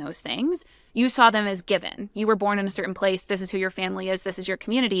choosing those things. You saw them as given. You were born in a certain place. This is who your family is. This is your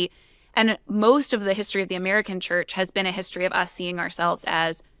community. And most of the history of the American church has been a history of us seeing ourselves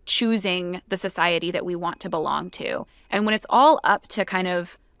as choosing the society that we want to belong to. And when it's all up to kind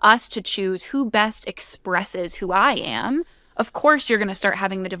of us to choose who best expresses who I am, of course you're going to start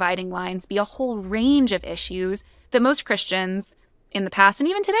having the dividing lines be a whole range of issues that most Christians in the past and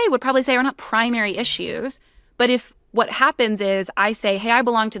even today would probably say are not primary issues. But if what happens is I say, hey, I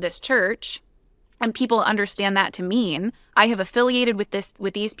belong to this church, and people understand that to mean I have affiliated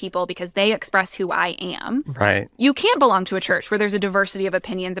with these people because they express who I am. Right. You can't belong to a church where there's a diversity of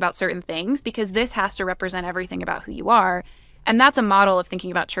opinions about certain things because this has to represent everything about who you are. And that's a model of thinking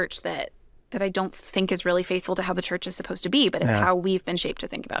about church that I don't think is really faithful to how the church is supposed to be, but it's how we've been shaped to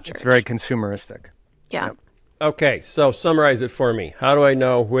think about church. It's very consumeristic. Yeah. Yep. Okay, so summarize it for me. How do I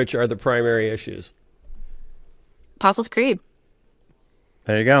know which are the primary issues? Apostles' Creed.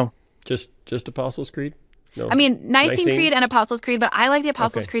 There you go. Just Apostles' Creed? No. I mean, Nicene Creed and Apostles' Creed, but I like the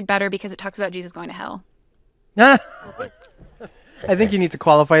Apostles' Creed better because it talks about Jesus going to hell. I think you need to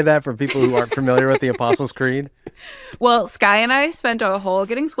qualify that for people who aren't familiar with the Apostles' Creed. Well, Skye and I spent a whole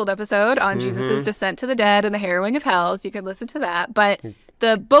Getting Schooled episode on Jesus' descent to the dead and the harrowing of hell, so you could listen to that. But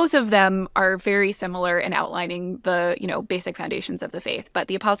both of them are very similar in outlining the, basic foundations of the faith. But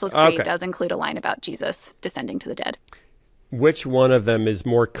the Apostles' Creed does include a line about Jesus descending to the dead. Which one of them is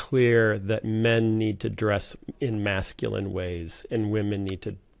more clear that men need to dress in masculine ways and women need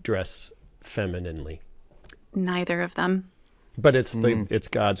to dress femininely? Neither of them. But it's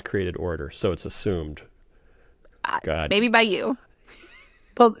God's created order, so it's assumed. God. Maybe by you.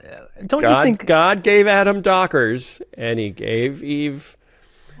 Well, don't you think God gave Adam Dockers and he gave Eve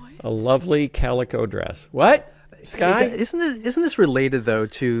a lovely calico dress? What? Skye? Isn't this related though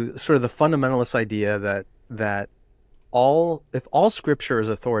to sort of the fundamentalist idea that if all Scripture is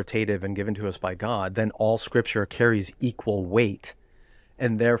authoritative and given to us by God, then all Scripture carries equal weight,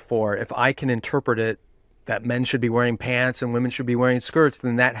 and therefore, if I can interpret it that men should be wearing pants and women should be wearing skirts,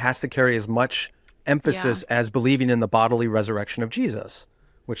 then that has to carry as much emphasis as believing in the bodily resurrection of Jesus,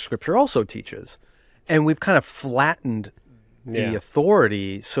 which Scripture also teaches. And we've kind of flattened the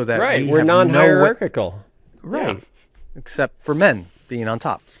authority so that we're non-hierarchical. Right. Yeah. Except for men being on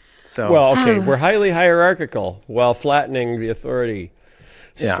top. So well, okay, we're highly hierarchical while flattening the authority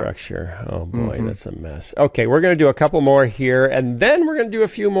structure. Oh boy, that's a mess. Okay, we're going to do a couple more here, and then we're going to do a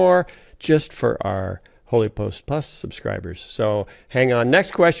few more just for our Holy Post Plus subscribers. So hang on.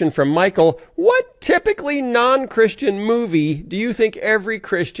 Next question from Michael. What typically non-Christian movie do you think every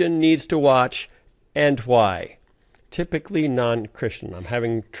Christian needs to watch and why? typically non-Christian? I'm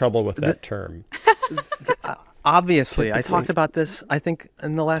having trouble with that term. Obviously, Typically. I talked about this, I think,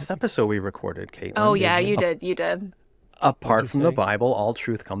 in the last episode we recorded, Kaitlyn. Oh, yeah, you did. You did. Apart from the Bible, all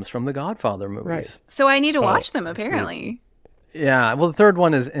truth comes from the Godfather movies. Right. So I need to watch them, apparently. Yeah, well, the third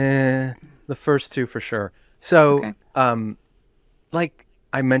one is the first two for sure. So, like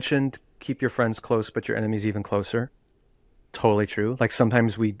I mentioned, keep your friends close, but your enemies even closer. Totally true. Like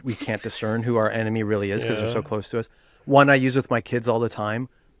sometimes we can't discern who our enemy really is because they're so close to us. One I use with my kids all the time,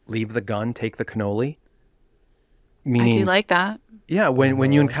 leave the gun, take the cannoli. Meaning, I do like that. Yeah,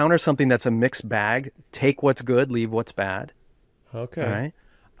 when you encounter something that's a mixed bag, take what's good, leave what's bad. Okay.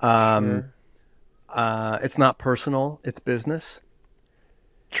 All right. Sure. It's not personal, it's business.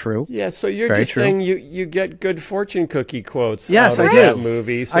 True. Yeah, so you're Very just true. saying you get good fortune cookie quotes Yes, out I of do. that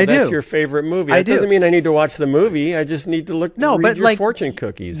movie, so I that's do. your favorite movie. I That do. doesn't mean I need to watch the movie. I just need to read but your like fortune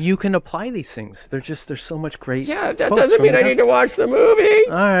cookies. you can apply these things. There's so much great. Yeah, that quotes doesn't from mean the I God- need to watch the movie.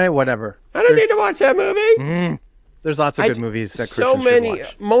 All right, whatever. I don't need to watch that movie. There's lots of good movies that So Christians many, should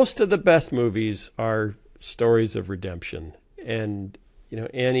watch. most of the best movies are stories of redemption, and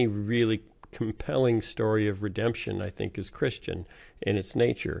any really compelling story of redemption, I think, is Christian in its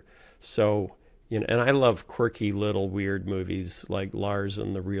nature. So, and I love quirky little weird movies like Lars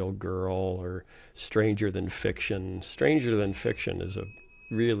and the Real Girl or Stranger Than Fiction. Stranger Than Fiction is a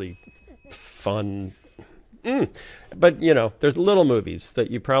really fun. But there's little movies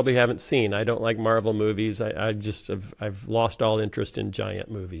that you probably haven't seen. I don't like Marvel movies. I've lost all interest in giant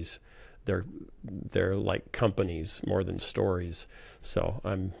movies. They're like companies more than stories. So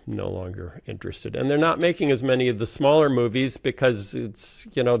I'm no longer interested. And they're not making as many of the smaller movies because it's,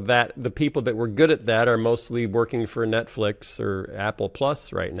 that the people that were good at that are mostly working for Netflix or Apple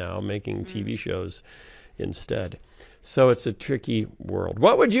Plus right now, making TV shows instead. So it's a tricky world.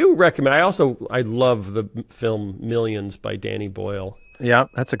 What would you recommend? I love the film Millions by Danny Boyle. Yeah,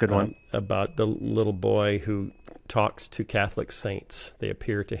 that's a good one. About the little boy who talks to Catholic saints. They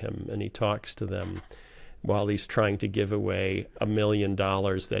appear to him and he talks to them while he's trying to give away $1 million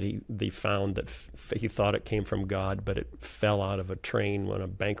that they found that he thought it came from God, but it fell out of a train when a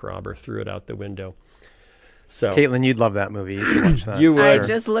bank robber threw it out the window. So, Caitlin, you'd love that movie. You should watch that. You would. I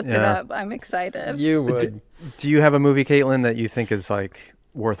just looked it up. I'm excited. You would. Do you have a movie, Caitlin, that you think is like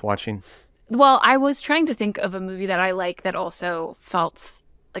worth watching? Well, I was trying to think of a movie that I like that also felt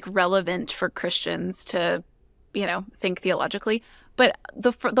like relevant for Christians to, think theologically. But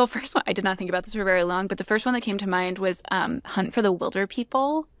the first one, I did not think about this for very long, but the first one that came to mind was Hunt for the Wilder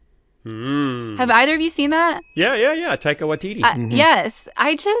People. Have either of you seen that? Yeah. Taika Waititi. Yes.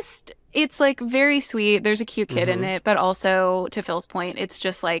 It's like very sweet. There's a cute kid in it, but also to Phil's point, it's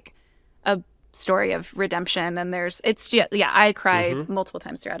just like a story of redemption. And I cried multiple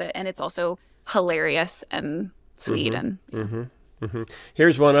times throughout it. And it's also hilarious and sweet.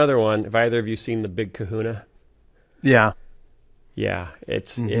 Here's one other one. Have either of you seen The Big Kahuna? Yeah. Yeah,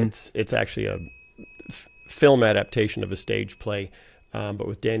 it's actually a film adaptation of a stage play, but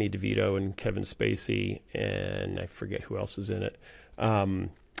with Danny DeVito and Kevin Spacey, and I forget who else is in it.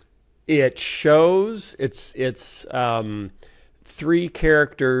 It shows it's 3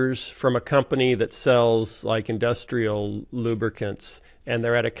 characters from a company that sells like industrial lubricants, and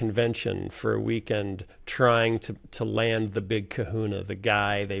they're at a convention for a weekend trying to land the big kahuna, the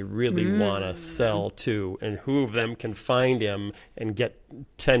guy they really want to sell to, and who of them can find him and get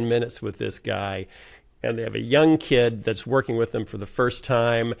 10 minutes with this guy. And they have a young kid that's working with them for the first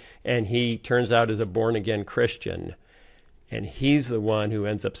time, and he turns out is a born-again Christian. And he's the one who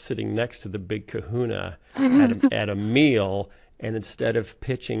ends up sitting next to the big kahuna at a meal, and instead of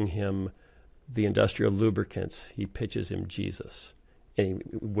pitching him the industrial lubricants, he pitches him Jesus, and he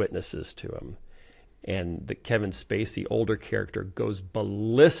witnesses to him. And the Kevin Spacey, older character, goes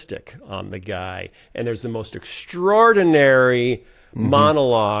ballistic on the guy. And there's the most extraordinary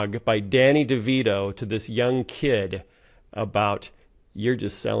monologue by Danny DeVito to this young kid about, you're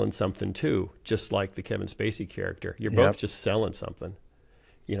just selling something too, just like the Kevin Spacey character. You're both just selling something.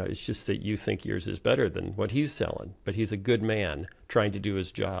 It's just that you think yours is better than what he's selling, but he's a good man trying to do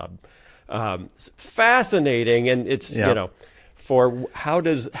his job. It's fascinating, and it's, for how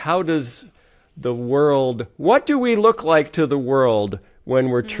does the world, what do we look like to the world when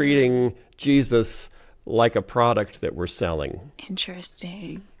we're treating Jesus like a product that we're selling?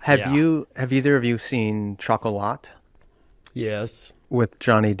 Interesting. Have either of you seen Chocolat? Yes. With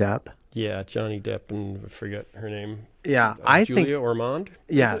Johnny Depp? Yeah, Johnny Depp and I forget her name. Yeah, I think Julia Ormond?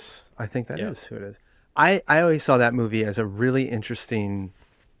 Yes, I think that is who it is. I always saw that movie as a really interesting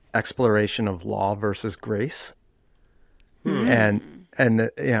exploration of law versus grace. And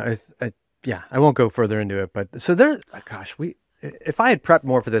yeah, I won't go further into it, but so there, gosh, if I had prepped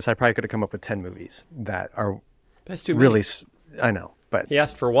more for this, I probably could have come up with 10 movies that are That's too really, many. I know, but He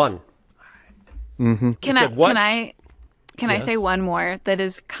asked for one. mm-hmm. Can I Yes. say one more that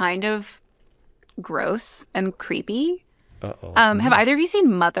is kind of gross and creepy? Uh-oh. Have either of you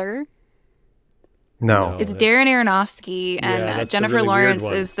seen Mother? No. It's Darren Aronofsky and that's the Jennifer really weird Lawrence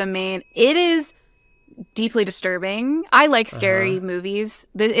one. is the main. It is deeply distirbing. I like scary movies.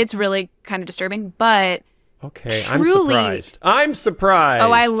 It's really kind of disturbing, but Okay, truly, I'm surprised.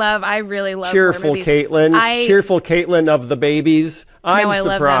 oh, I really love Cheerful horror movies. Kaitlyn. Cheerful Kaitlyn of the babies. I'm I love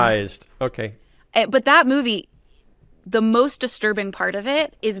them. surprised. Okay. But that movie, the most disturbing part of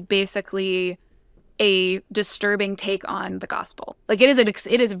it is basically a disturbing take on the gospel. Like it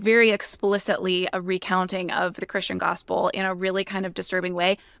is very explicitly a recounting of the Christian gospel in a really kind of disturbing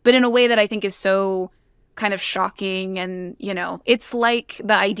way, but in a way that I think is so kind of shocking. And, it's like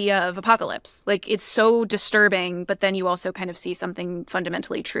the idea of apocalypse. Like it's so disturbing, but then you also kind of see something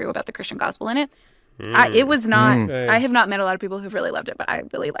fundamentally true about the Christian gospel in it. It was not, Okay. I have not met a lot of people who've really loved it, but I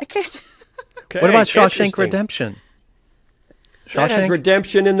really like it. Okay, What about Shawshank interesting. Redemption? That has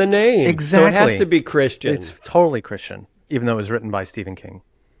redemption in the name. Exactly. So it has to be Christian. It's totally Christian, even though it was written by Stephen King.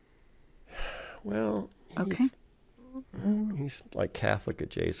 Well, Okay. he's like Catholic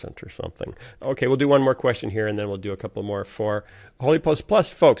adjacent or something. Okay, we'll do one more question here, and then we'll do a couple more for Holy Post Plus,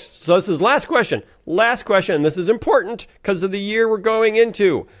 folks. So this is last question. Last question, and this is important because of the year we're going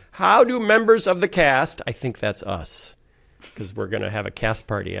into. How do members of the cast, I think that's us, because we're going to have a cast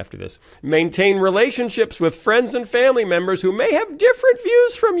party after this, maintain relationships with friends and family members who may have different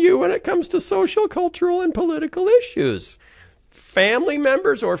views from you when it comes to social, cultural, and political issues? Family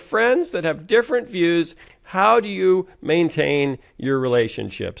members or friends that have different views, how do you maintain your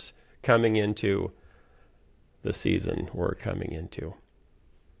relationships coming into the season we're coming into?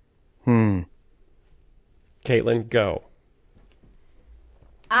 Kaitlyn, go.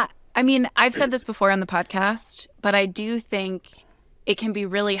 I mean, I've said this before on the podcast, but I do think it can be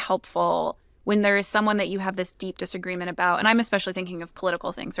really helpful when there is someone that you have this deep disagreement about. And I'm especially thinking of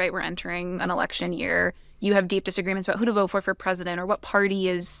political things, right? We're entering an election year. You have deep disagreements about who to vote for president, or what party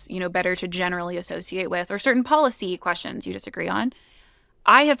is, better to generally associate with, or certain policy questions you disagree on.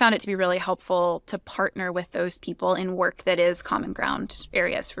 I have found it to be really helpful to partner with those people in work that is common ground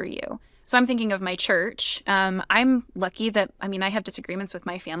areas for you. So I'm thinking of my church. I'm lucky that, I have disagreements with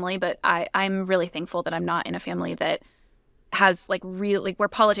my family, but I'm really thankful that I'm not in a family that has where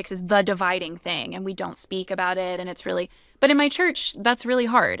politics is the dividing thing and we don't speak about it. And it's really, but in my church, that's really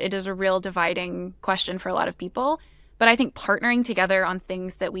hard. It is a real dividing question for a lot of people. But I think partnering together on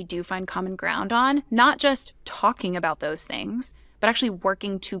things that we do find common ground on, not just talking about those things, but actually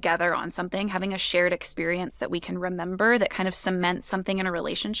working together on something, having a shared experience that we can remember that kind of cements something in a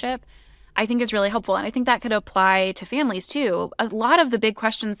relationship, I think is really helpful. And I think that could apply to families too. A lot of the big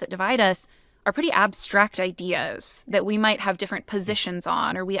questions that divide us are pretty abstract ideas that we might have different positions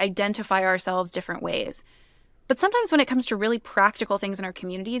on, or we identify ourselves different ways. But sometimes when it comes to really practical things in our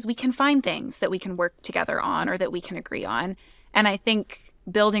communities, we can find things that we can work together on or that we can agree on. And I think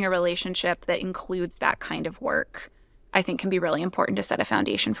building a relationship that includes that kind of work, I think can be really important to set a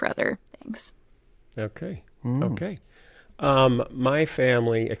foundation for other things. Okay. Okay. My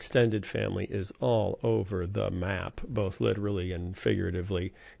family, extended family, is all over the map, both literally and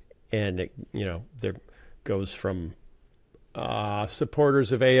figuratively. And, there goes from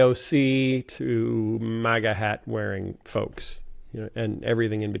supporters of AOC to MAGA hat wearing folks, and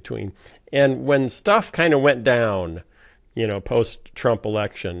everything in between. And when stuff kind of went down, post-Trump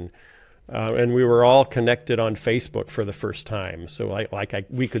election, and we were all connected on Facebook for the first time. So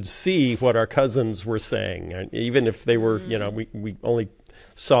we could see what our cousins were saying. And even if they were, we only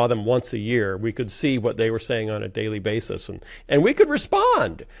saw them once a year, we could see what they were saying on a daily basis. And we could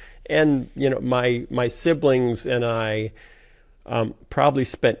respond. And, my siblings and I probably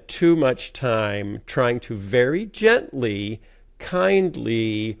spent too much time trying to very gently,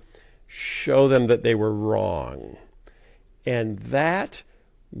 kindly show them that they were wrong. And that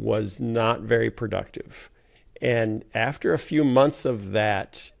was not very productive. And after a few months of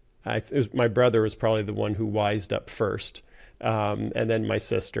that, my brother was probably the one who wised up first, and then my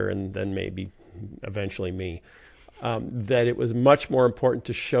sister, and then maybe eventually me, that it was much more important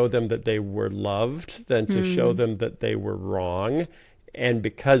to show them that they were loved than to show them that they were wrong. And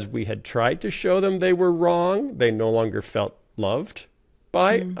because we had tried to show them they were wrong, they no longer felt loved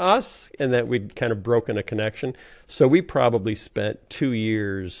by us, and that we'd kind of broken a connection. So we probably spent 2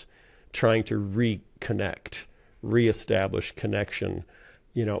 years trying to reconnect, reestablish connection,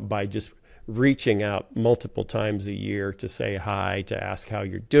 by just reaching out multiple times a year to say hi, to ask how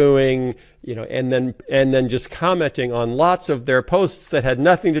you're doing, and then just commenting on lots of their posts that had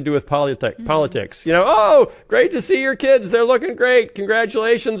nothing to do with politics. Oh, great to see your kids. They're looking great.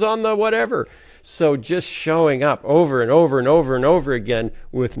 Congratulations on the whatever. So just showing up over and over and over and over again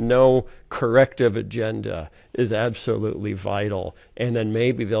with no corrective agenda is absolutely vital. And then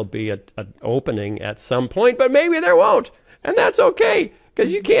maybe there'll be an opening at some point, but maybe there won't. And that's okay,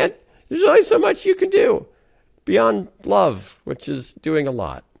 because there's only so much you can do beyond love, which is doing a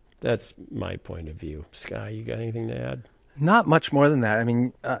lot. That's my point of view. Skye, you got anything to add? Not much more than that. I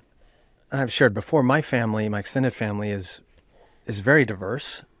mean, I've shared before, my extended family is very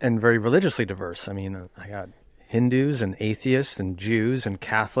diverse and very religiously diverse. I mean, I got Hindus and atheists and Jews and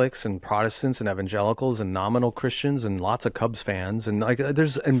Catholics and Protestants and evangelicals and nominal Christians and lots of Cubs fans. And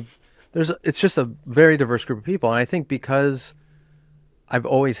it's just a very diverse group of people. And I think because I've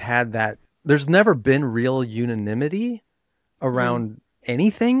always had that, there's never been real unanimity around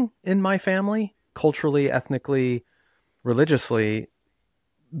anything in my family, culturally, ethnically, religiously.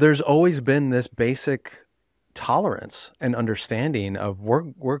 There's always been this basic tolerance and understanding of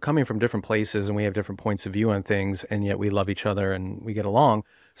we're coming from different places and we have different points of view on things, and yet we love each other and we get along.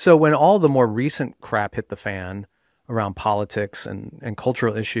 So when all the more recent crap hit the fan around politics and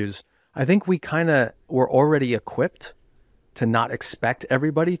cultural issues, I think we kind of were already equipped to not expect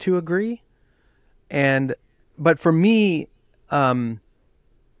everybody to agree. But for me, I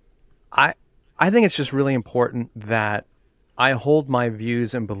think it's just really important that I hold my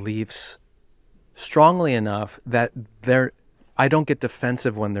views and beliefs strongly enough that I don't get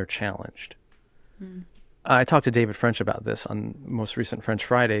defensive when they're challenged. I talked to David French about this on most recent French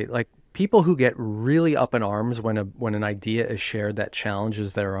Friday. Like, people who get really up in arms when an idea is shared that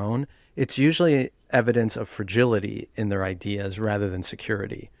challenges their own, it's usually evidence of fragility in their ideas rather than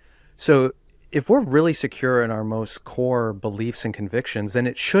security. So if we're really secure in our most core beliefs and convictions, then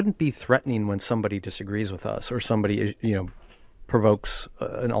it shouldn't be threatening when somebody disagrees with us or somebody, provokes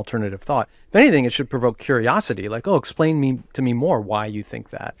an alternative thought. If anything, it should provoke curiosity, like, oh, explain to me more why you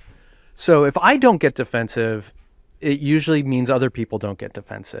think that. So if I don't get defensive, it usually means other people don't get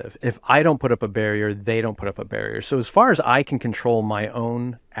defensive. If I don't put up a barrier, they don't put up a barrier. So as far as I can control my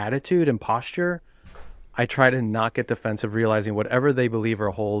own attitude and posture, I try to not get defensive, realizing whatever they believe or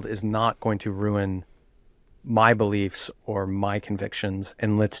hold is not going to ruin my beliefs or my convictions,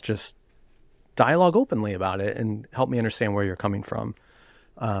 and let's just dialogue openly about it and help me understand where you're coming from.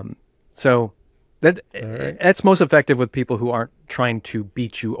 So that's most effective with people who aren't trying to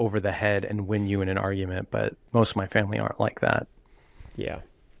beat you over the head and win you in an argument, but most of my family aren't like that. Yeah.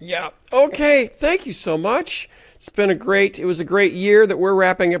 Okay. Thank you so much. It was a great year that we're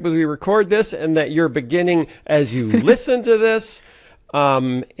wrapping up as we record this, and that you're beginning as you listen to this.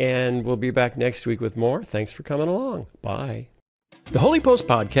 And we'll be back next week with more. Thanks for coming along. Bye. The Holy Post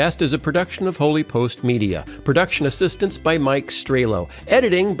Podcast is a production of Holy Post Media. Production assistance by Mike Strelo.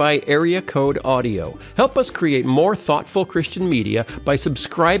 Editing by Area Code Audio. Help us create more thoughtful Christian media by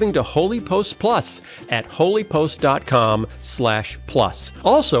subscribing to Holy Post Plus at holypost.com/plus.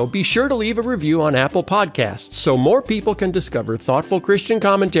 Also, be sure to leave a review on Apple Podcasts so more people can discover thoughtful Christian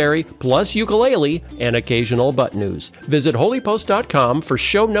commentary, plus ukulele and occasional butt news. Visit holypost.com for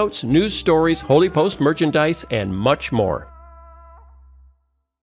show notes, news stories, Holy Post merchandise, and much more.